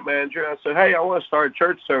unit manager. I said, hey, I want to start a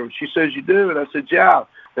church service. She says, you do? And I said, yeah.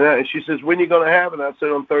 And she says, when are you going to have it? And I said,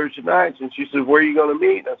 on Thursday nights. And she said, where are you going to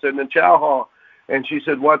meet? And I said, in the chow hall. And she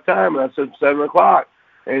said, what time? And I said, 7 o'clock.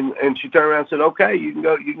 And she turned around and said, okay, you can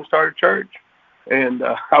go. You can start a church. And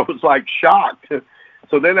I was like shocked.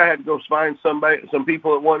 So then I had to go find some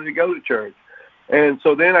people that wanted to go to church. And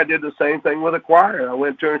so then I did the same thing with a choir. I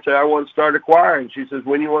went to her and said, I want to start a choir. And she says,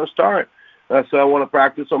 when do you want to start? And I said, I want to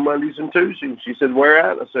practice on Mondays and Tuesdays. She said, where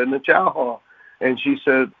at? I said, in the chow hall. And she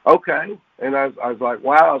said, okay. And I was like,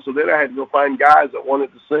 wow. So then I had to go find guys that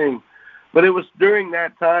wanted to sing. But it was during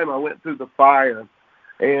that time I went through the fire.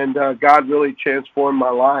 And God really transformed my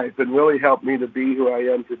life and really helped me to be who I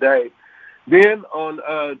am today. Then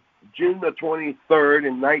on June the 23rd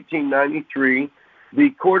in 1993, the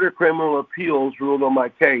Court of Criminal Appeals ruled on my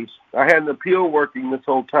case. I had an appeal working this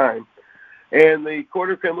whole time. And the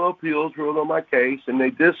Court of Criminal Appeals ruled on my case, and they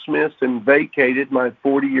dismissed and vacated my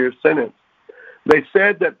 40-year sentence. They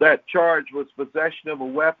said that charge was possession of a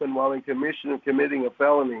weapon while in commission of committing a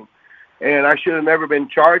felony. And I should have never been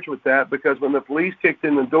charged with that, because when the police kicked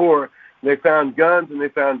in the door, they found guns and they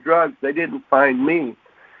found drugs. They didn't find me.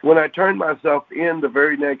 When I turned myself in the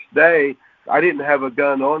very next day, I didn't have a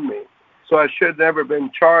gun on me. So I should have never been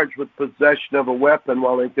charged with possession of a weapon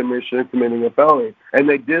while in commission of committing a felony. And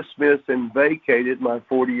they dismissed and vacated my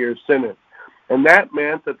 40-year sentence. And that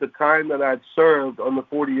meant that the time that I'd served on the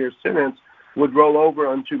 40-year sentence would roll over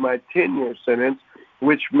onto my 10-year sentence,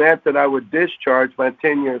 which meant that I would discharge my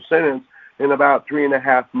 10-year sentence in about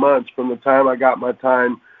 3.5 months from the time I got my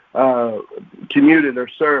time commuted or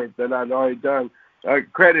served that I'd already done,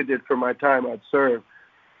 credited for my time I'd served.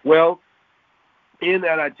 Well, in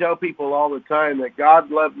that, I tell people all the time that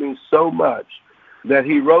God loved me so much that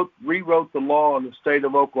he rewrote the law in the state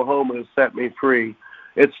of Oklahoma to set me free.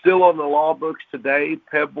 It's still on the law books today,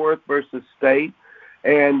 Pebworth versus State,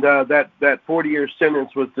 and that 40-year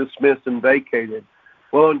sentence was dismissed and vacated.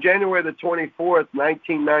 Well, on January the 24th,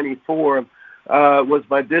 1994, was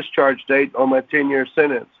my discharge date on my 10-year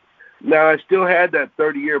sentence. Now, I still had that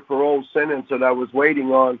 30-year parole sentence that I was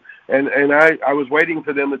waiting on, and I was waiting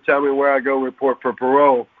for them to tell me where I go report for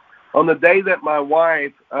parole. On the day that my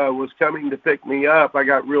wife was coming to pick me up, I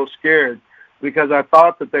got real scared because I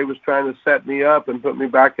thought that they was trying to set me up and put me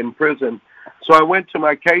back in prison. So I went to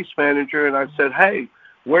my case manager, and I said, hey,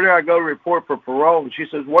 where do I go report for parole? And she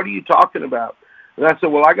says, what are you talking about? And I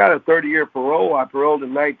said, well, I got a 30-year parole. I paroled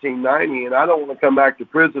in 1990, and I don't want to come back to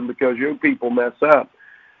prison because your people mess up.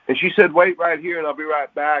 And she said, wait right here, and I'll be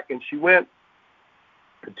right back. And she went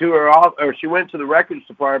to she went to the records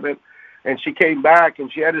department, and she came back,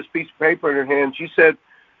 and she had this piece of paper in her hand. She said,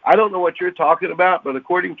 I don't know what you're talking about, but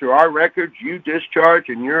according to our records, you discharge,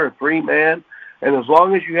 and you're a free man. And as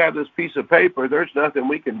long as you have this piece of paper, there's nothing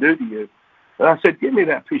we can do to you. And I said, give me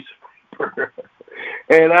that piece of paper.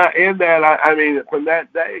 And I mean, from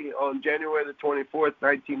that day, on January the 24th,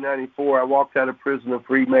 1994, I walked out of prison a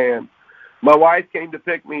free man. My wife came to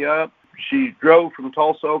pick me up. She drove from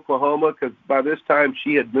Tulsa, Oklahoma, because by this time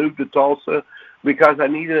she had moved to Tulsa because I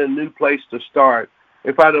needed a new place to start.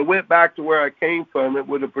 If I'd have went back to where I came from, it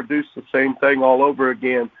would have produced the same thing all over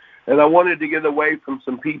again. And I wanted to get away from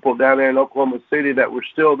some people down there in Oklahoma City that were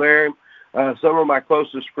still there. Some of my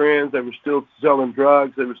closest friends, they were still selling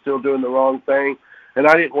drugs. They were still doing the wrong thing. And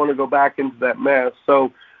I didn't want to go back into that mess.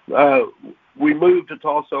 So we moved to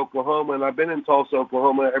Tulsa, Oklahoma, and I've been in Tulsa,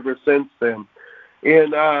 Oklahoma ever since then.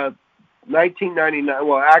 In 1999,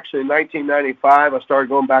 well, actually in 1995, I started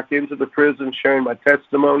going back into the prison, sharing my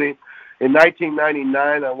testimony. In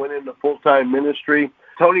 1999, I went into full-time ministry.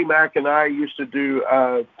 Tony Mack and I used to do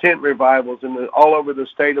tent revivals all over the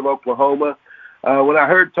state of Oklahoma. When I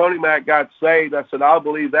heard Tony Mack got saved, I said, I'll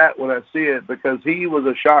believe that when I see it, because he was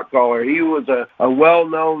a shot caller. He was a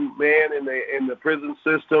well-known man in the prison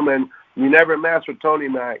system, and You never mess with Tony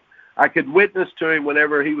Mack. I could witness to him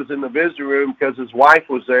whenever he was in the visitor room because his wife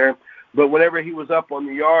was there. But whenever he was up on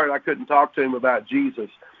the yard, I couldn't talk to him about Jesus.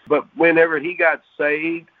 But whenever he got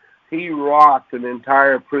saved, he rocked an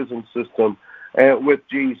entire prison system with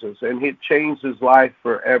Jesus, and it changed his life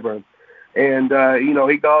forever. And,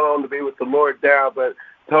 he gone on to be with the Lord now, but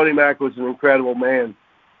Tony Mack was an incredible man.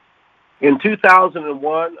 In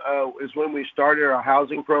 2001 is when we started our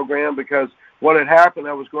housing program, because what had happened,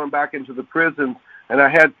 I was going back into the prisons, and I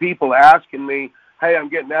had people asking me, hey, I'm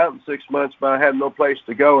getting out in 6 months, but I had no place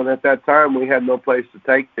to go. And at that time, we had no place to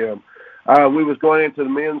take them. We was going into the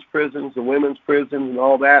men's prisons, the women's prisons, and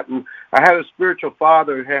all that. And I had a spiritual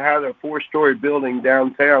father who had a 4-story building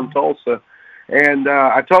downtown Tulsa. And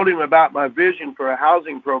I told him about my vision for a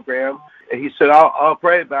housing program. And he said, I'll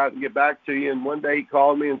pray about it and get back to you. And one day he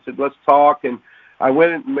called me and said, let's talk. And I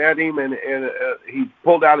went and met him, and he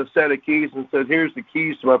pulled out a set of keys and said, here's the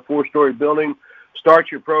keys to my 4-story building.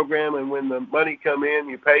 Start your program, and when the money come in,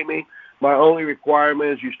 you pay me. My only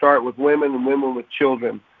requirement is you start with women and women with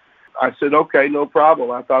children. I said, okay, no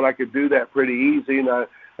problem. I thought I could do that pretty easy,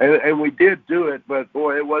 and we did do it, but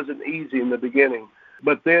boy, it wasn't easy in the beginning.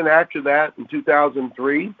 But then after that, in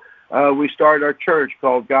 2003, we started our church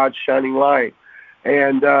called God's Shining Light.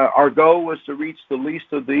 And our goal was to reach the least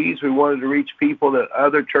of these. We wanted to reach people that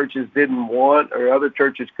other churches didn't want or other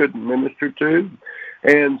churches couldn't minister to.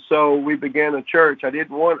 And so we began a church. I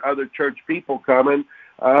didn't want other church people coming.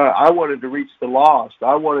 I wanted to reach the lost.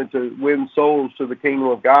 I wanted to win souls to the kingdom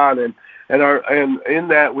of God. And in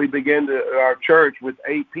that, we began our church with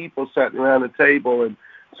 8 people sitting around a table. And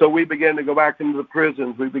so we began to go back into the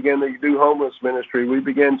prisons. We began to do homeless ministry. We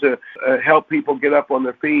began to help people get up on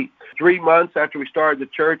their feet. 3 months after we started the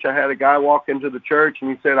church, I had a guy walk into the church, and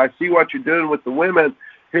he said, I see what you're doing with the women.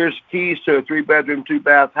 Here's keys to a 3-bedroom,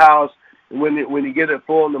 2-bath house. When you get it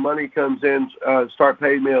full and the money comes in, start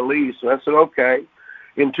paying me a lease. And I said, okay.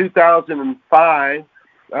 In 2005,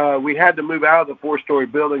 we had to move out of the 4-story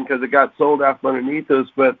building because it got sold out from underneath us,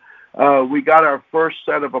 but we got our first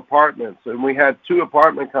set of apartments, and we had 2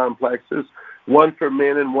 apartment complexes, one for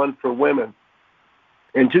men and one for women.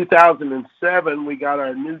 In 2007, we got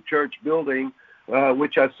our new church building,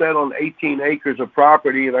 which I set on 18 acres of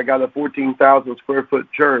property, and I got a 14,000 square foot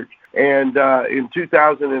church. And in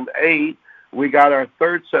 2008, we got our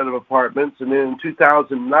 3rd set of apartments, and then in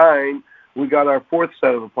 2009, we got our 4th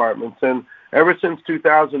set of apartments. And ever since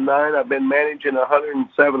 2009, I've been managing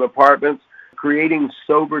 107 apartments, creating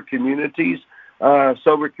sober communities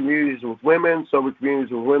with women, sober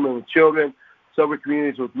communities with women with children, sober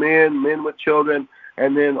communities with men, men with children,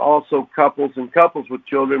 and then also couples and couples with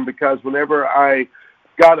children, because whenever I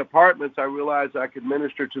got apartments, I realized I could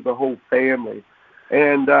minister to the whole family.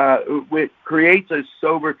 And it creates a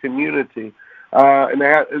sober community. And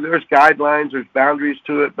there's guidelines, there's boundaries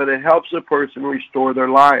to it, but it helps a person restore their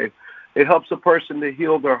life. It helps a person to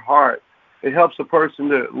heal their heart. It helps a person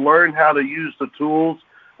to learn how to use the tools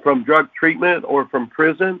from drug treatment or from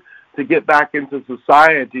prison to get back into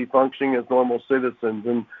society functioning as normal citizens.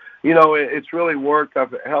 And, it's really worked.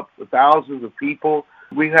 I've helped thousands of people.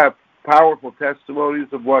 We have powerful testimonies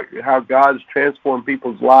of how God has transformed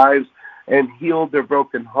people's lives and healed their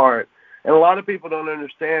broken heart. And a lot of people don't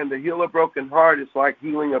understand, to heal a broken heart is like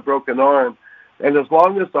healing a broken arm. And as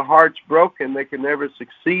long as the heart's broken, they can never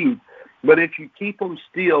succeed. But if you keep them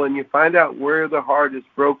still and you find out where the heart is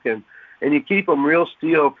broken, and you keep them real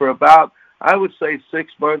still for about, I would say,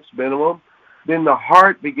 6 months minimum, then the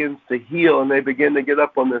heart begins to heal, and they begin to get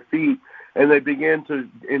up on their feet, and they begin to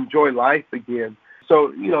enjoy life again.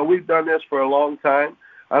 So, we've done this for a long time.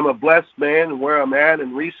 I'm a blessed man where I'm at,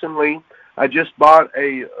 and recently I just bought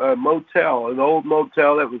a motel, an old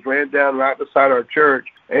motel that was ran down right beside our church,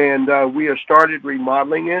 and we have started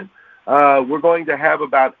remodeling it. We're going to have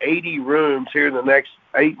about 80 rooms here in the next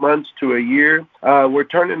 8 months to a year. We're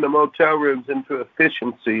turning the motel rooms into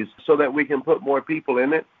efficiencies so that we can put more people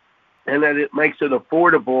in it, and that it makes it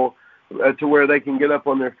affordable to where they can get up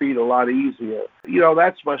on their feet a lot easier.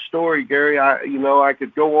 That's my story, Gary. I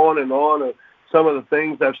could go on and on of some of the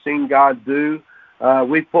things I've seen God do.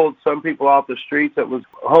 We pulled some people off the streets that was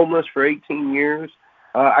homeless for 18 years.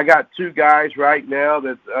 I got 2 guys right now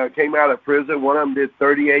that came out of prison. One of them did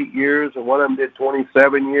 38 years, and one of them did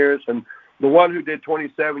 27 years. And the one who did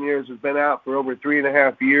 27 years has been out for over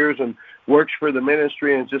 3.5 years and works for the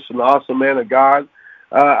ministry and is just an awesome man of God.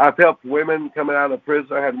 I've helped women coming out of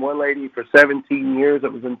prison. I had one lady for 17 years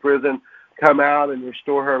that was in prison come out and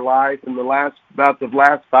restore her life. And the last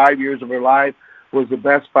 5 years of her life was the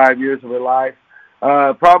best 5 years of her life.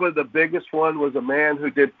 Probably the biggest one was a man who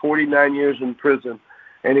did 49 years in prison.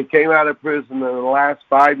 And he came out of prison, and the last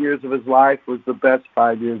 5 years of his life was the best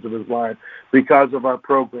 5 years of his life because of our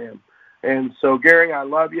program. And so, Gary, I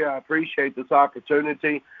love you. I appreciate this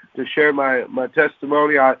opportunity to share my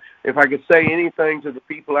testimony. If I could say anything to the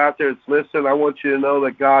people out there that's listening, I want you to know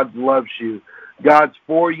that God loves you. God's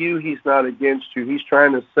for you. He's not against you. He's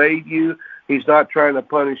trying to save you. He's not trying to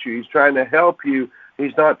punish you. He's trying to help you.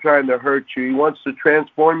 He's not trying to hurt you. He wants to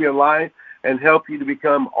transform your life and help you to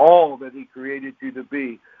become all that he created you to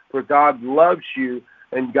be. For God loves you,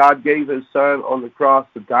 and God gave his son on the cross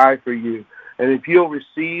to die for you. And if you'll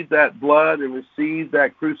receive that blood and receive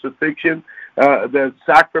that crucifixion, the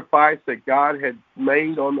sacrifice that God had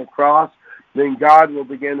made on the cross, then God will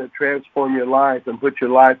begin to transform your life and put your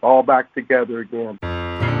life all back together again.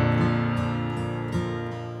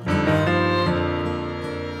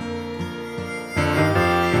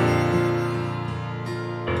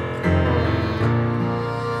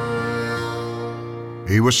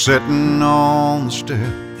 He was sitting on the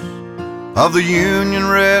steps of the Union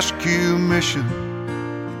Rescue Mission,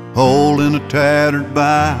 holding a tattered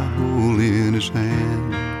Bible in his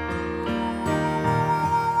hand.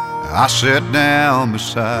 I sat down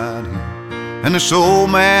beside him, and this old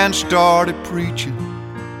man started preaching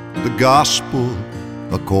the gospel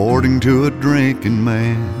according to a drinking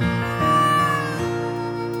man.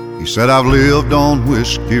 He said, I've lived on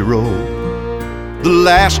Whiskey Road the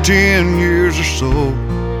last 10 years or so,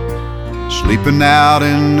 sleeping out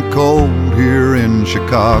in the cold here in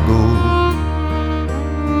Chicago.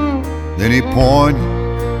 Then he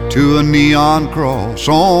pointed to a neon cross.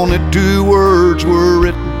 On it 2 words were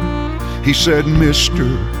written. He said, Mister,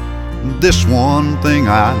 this one thing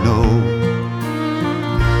I know,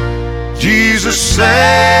 Jesus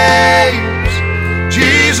saves,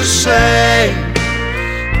 Jesus saves.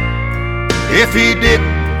 If he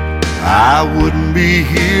didn't, I wouldn't be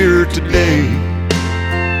here today.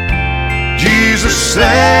 Jesus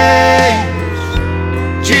saves,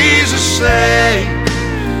 Jesus saves.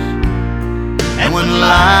 And when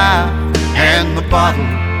life and the bottle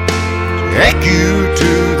take you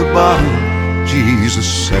to the bottom, Jesus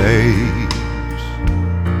saves.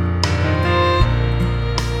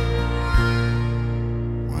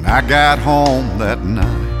 When I got home that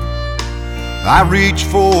night, I reached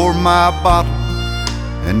for my bottle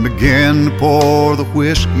and began to pour the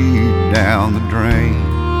whiskey down the drain.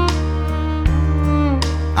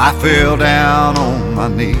 I fell down on my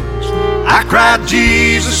knees. I cried,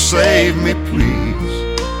 Jesus, save me,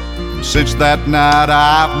 please. And since that night,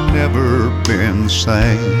 I've never been the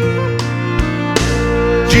same.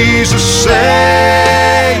 Jesus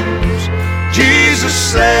saves, Jesus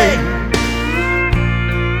saves.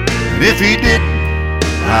 And if he didn't,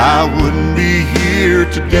 I wouldn't be here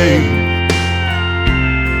today.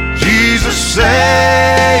 Jesus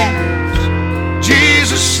saves,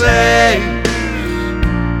 Jesus saves.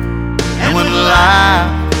 And when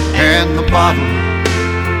life and the bottle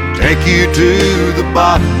take you to the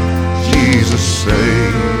bottom, Jesus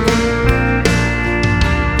saves.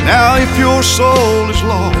 Now if your soul is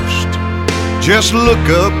lost, just look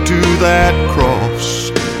up to that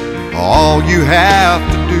cross. All you have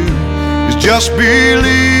to do is just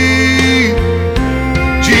believe.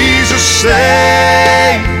 Jesus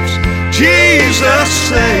saves, Jesus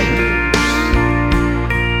saves.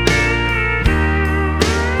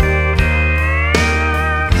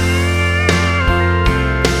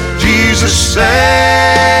 Jesus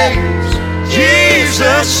saves,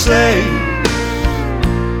 Jesus saves.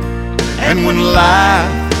 And when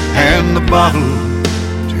life and the bottle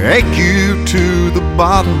take you to the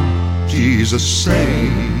bottom, Jesus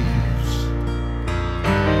saves.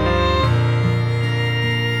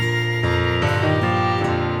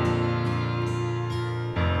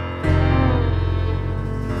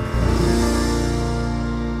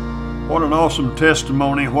 What an awesome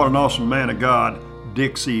testimony. What an awesome man of God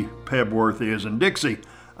Dixie Pebworth is. And Dixie,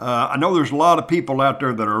 I know there's a lot of people out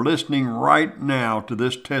there that are listening right now to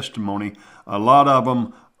this testimony. A lot of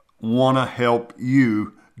them want to help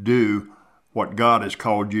you do what God has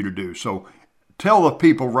called you to do. So tell the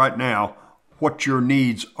people right now what your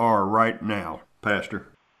needs are right now, Pastor.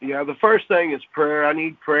 Yeah, the first thing is prayer. I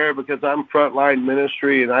need prayer because I'm frontline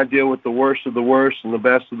ministry and I deal with the worst of the worst and the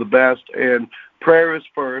best of the best. And prayer is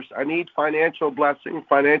first. I need financial blessing,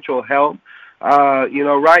 financial help.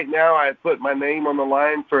 Right now I put my name on the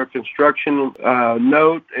line for a construction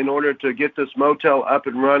note in order to get this motel up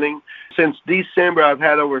and running. Since December, I've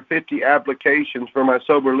had over 50 applications for my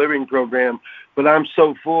sober living program, but I'm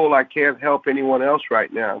so full I can't help anyone else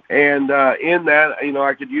right now. And in that,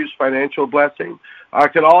 I could use financial blessing. I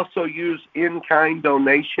could also use in-kind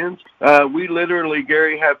donations. We literally,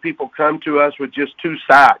 Gary, have people come to us with just 2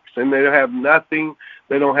 sacks, and they have nothing.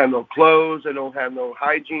 They don't have no clothes. They don't have no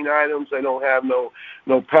hygiene items. They don't have no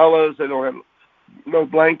pillows. They don't have no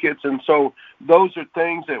blankets. And so those are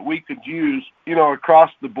things that we could use,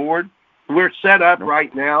 across the board. We're set up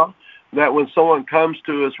right now that when someone comes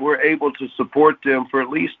to us, we're able to support them for at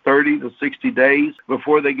least 30 to 60 days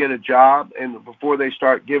before they get a job and before they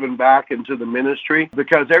start giving back into the ministry.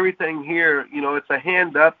 Because everything here, it's a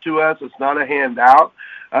hand up to us. It's not a handout.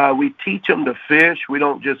 We teach them to fish. We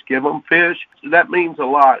don't just give them fish. That means a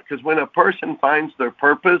lot, because when a person finds their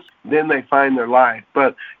purpose, then they find their life.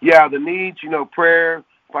 But yeah, the needs, prayer,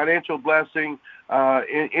 financial blessing,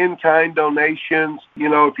 in-kind donations.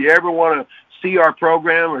 If you ever want to see our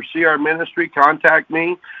program or see our ministry, contact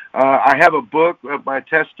me. I have a book of my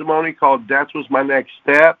testimony called That Was My Next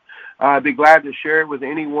Step. I'd be glad to share it with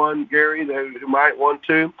anyone, Gary, who might want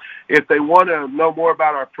to. If they want to know more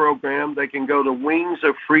about our program, they can go to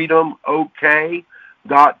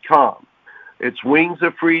wingsoffreedomok.com. It's Wings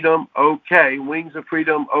of Freedom OK. Wings of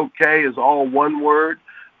Freedom OK is all one word,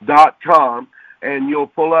 .com. And you'll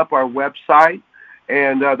pull up our website,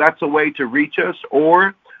 and that's a way to reach us.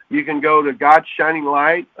 Or you can go to God's Shining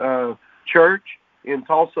Light Church in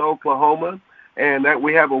Tulsa, Oklahoma, and that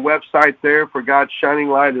we have a website there for God's Shining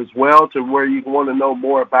Light as well, to where you want to know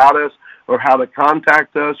more about us or how to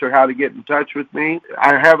contact us or how to get in touch with me.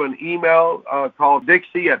 I have an email called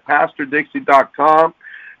Dixie at PastorDixie.com.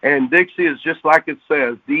 And Dixie is just like it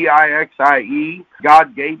says, Dixie.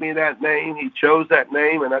 God gave me that name. He chose that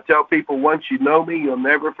name. And I tell people, once you know me, you'll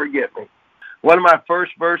never forget me. One of my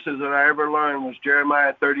first verses that I ever learned was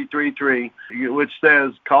Jeremiah 33:3, which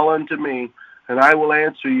says, "Call unto me, and I will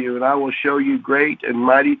answer you, and I will show you great and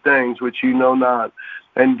mighty things which you know not."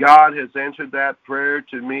 And God has answered that prayer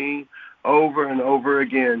to me over and over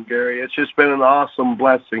again, Gary. It's just been an awesome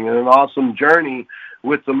blessing and an awesome journey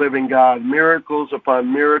with the living God. Miracles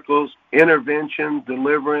upon miracles, intervention,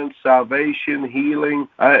 deliverance, salvation, healing.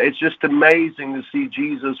 It's just amazing to see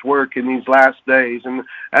Jesus work in these last days. And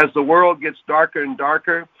as the world gets darker and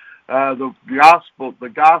darker, the gospel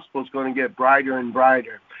is going to get brighter and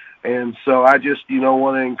brighter. And so I just,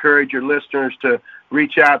 want to encourage your listeners to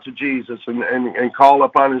reach out to Jesus and call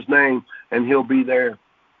upon his name, and he'll be there.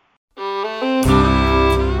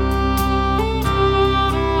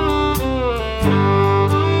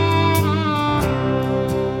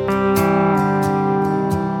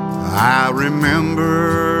 I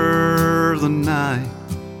remember the night,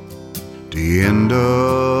 the end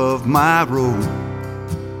of my road,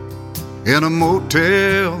 in a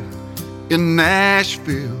motel in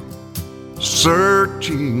Nashville,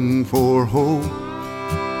 searching for hope.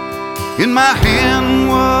 In my hand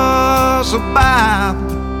was a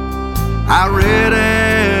Bible I read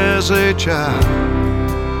as a child,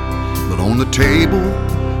 but on the table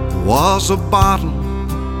was a bottle.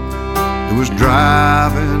 It was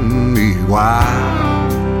driving me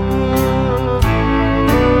wild.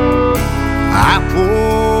 I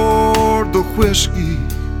poured the whiskey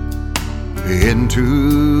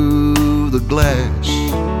into the glass.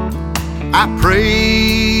 I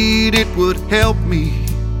prayed it would help me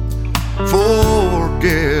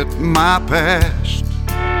forget my past.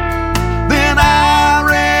 Then I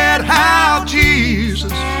read how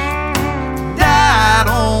Jesus died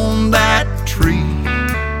on that tree,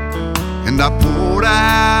 and I poured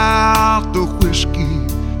out the whiskey,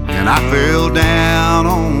 and I fell down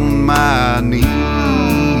on my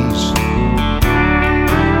knees.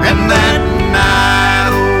 And that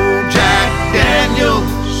night, old Jack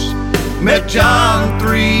Daniels met John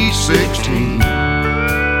 3:16.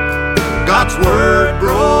 God's word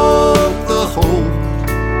broke the hold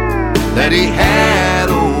that he had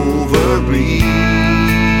over me.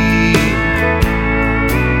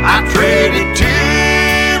 I traded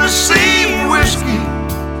Tennessee whiskey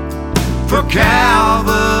for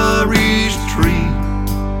Calvary's tree.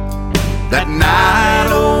 That night,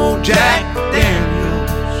 old Jack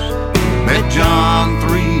Daniels met John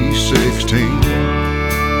 3:16.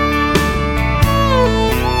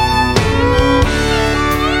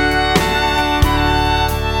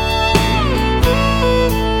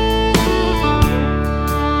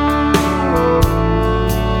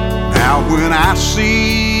 When I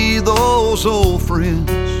see those old friends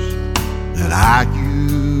that I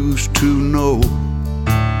used to know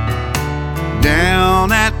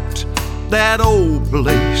that old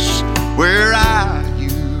place where I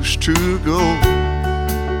used to go.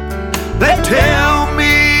 They tell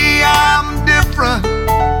me I'm different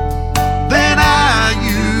than I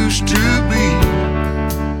used to be.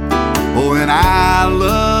 Oh, and I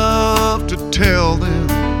love to tell them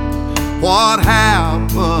what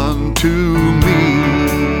happened to me.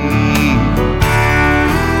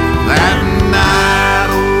 That night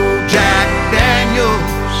old Jack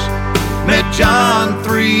Daniels met John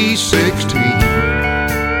 3:16.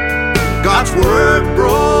 God's word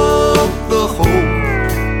broke the hold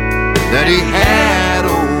that he had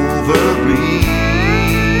over me.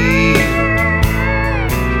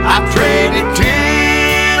 I traded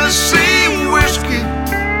Tennessee whiskey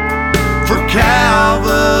for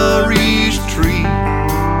Calvary's tree.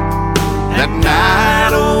 That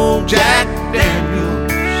night old Jack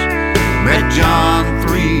Daniels met John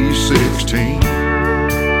 3:16.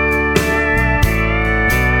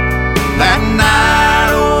 That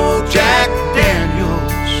night old Jack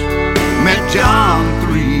Daniels met John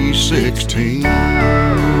 3:16.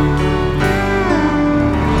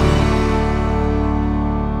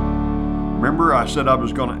 Remember I said I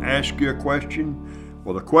was going to ask you a question?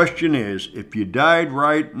 Well, the question is, if you died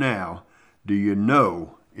right now, do you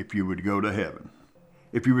know if you would go to heaven?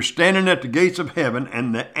 If you were standing at the gates of heaven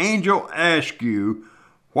and the angel asked you,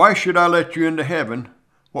 why should I let you into heaven?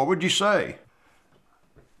 What would you say?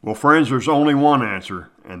 Well, friends, there's only one answer,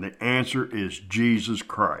 and the answer is Jesus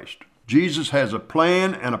Christ. Jesus has a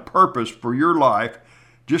plan and a purpose for your life,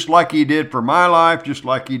 just like he did for my life, just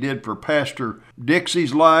like he did for Pastor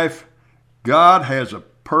Dixie's life. God has a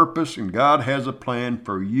purpose and God has a plan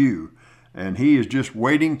for you, and he is just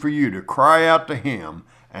waiting for you to cry out to him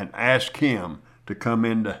and ask him to come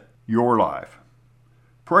into your life.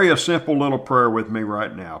 Pray a simple little prayer with me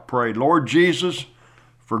right now. Pray, Lord Jesus,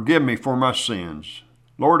 forgive me for my sins.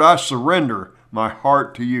 Lord, I surrender my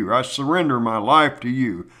heart to you. I surrender my life to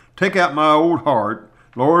you. Take out my old heart.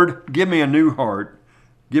 Lord, give me a new heart.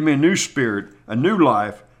 Give me a new spirit, a new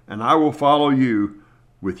life, and I will follow you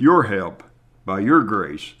with your help, by your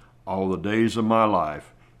grace, all the days of my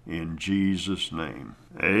life. In Jesus' name.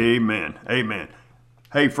 Amen. Amen.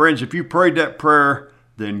 Hey, friends, if you prayed that prayer,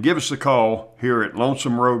 then give us a call here at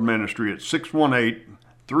Lonesome Road Ministry at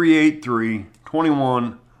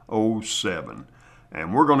 618-383-2107.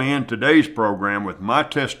 And we're going to end today's program with my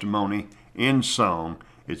testimony in song.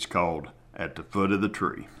 It's called At the Foot of the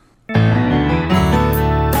Tree.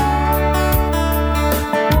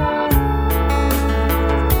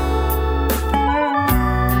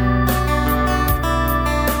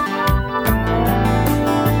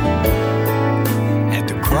 At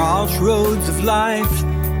the crossroads of life,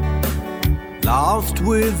 lost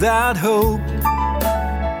without hope,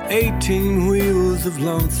 18 wheels of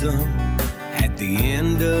lonesome at the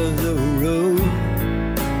end of the road.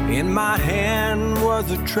 In my hand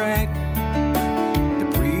was a tract the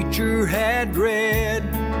preacher had read,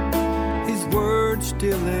 his words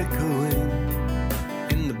still echoing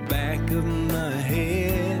in the back of my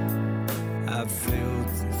head. I felt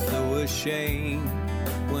so ashamed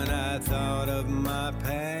when I thought of my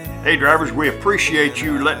past. Hey drivers, we appreciate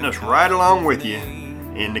you letting us ride along with you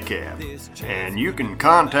in the cab. And you can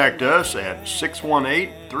contact us at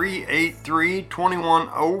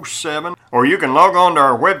 618-383-2107, or you can log on to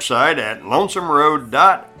our website at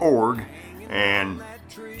lonesomeroad.org and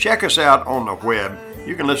check us out on the web.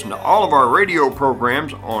 You can listen to all of our radio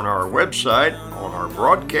programs on our website on our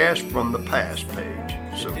broadcast from the past page.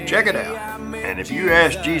 So check it out. And if you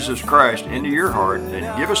ask Jesus Christ into your heart,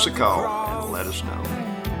 then give us a call and let us know.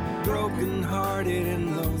 Broken hearted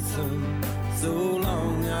and lonesome, so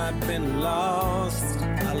long I've been lost.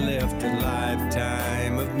 I left a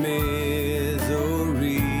lifetime of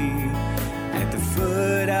misery at the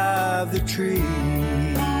foot of the tree.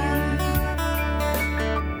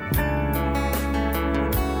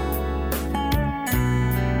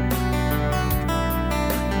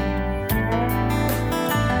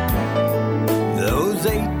 Those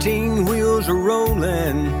 18 wheels are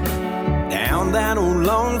rolling down that old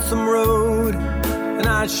lonesome road, and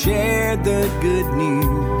I shared the good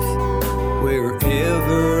news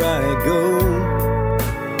wherever I go.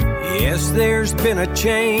 Yes, there's been a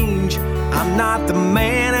change. I'm not the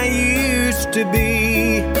man I used to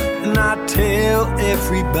be, and I tell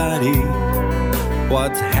everybody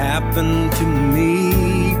what's happened to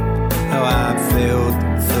me. How I felt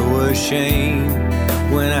so ashamed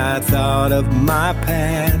when I thought of my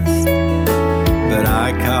past, but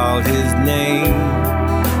I called his name.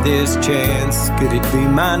 This chance, could it be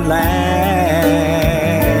my last?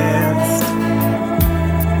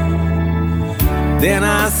 Then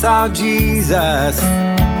I saw Jesus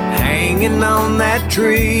hanging on that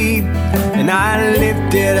tree, and I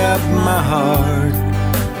lifted up my heart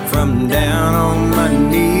from down on my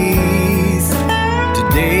knees.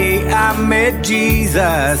 Today I met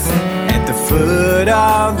Jesus at the foot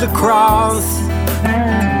of the cross,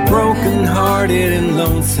 broken hearted and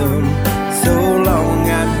lonesome, so long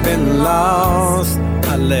I'd been lost.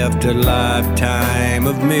 I left a lifetime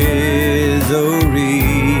of misery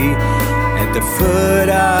at the foot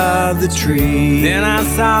of the tree. Then I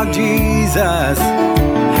saw Jesus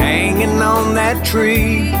hanging on that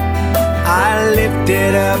tree. I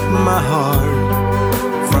lifted up my heart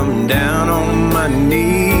from down on my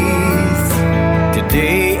knees.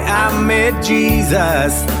 Today I met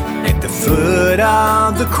Jesus at the foot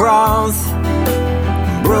of the cross,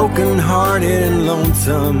 broken hearted and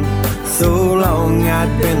lonesome, so long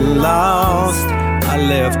I'd been lost. I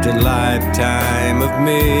left a lifetime of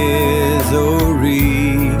misery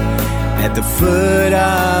at the foot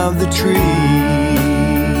of the tree.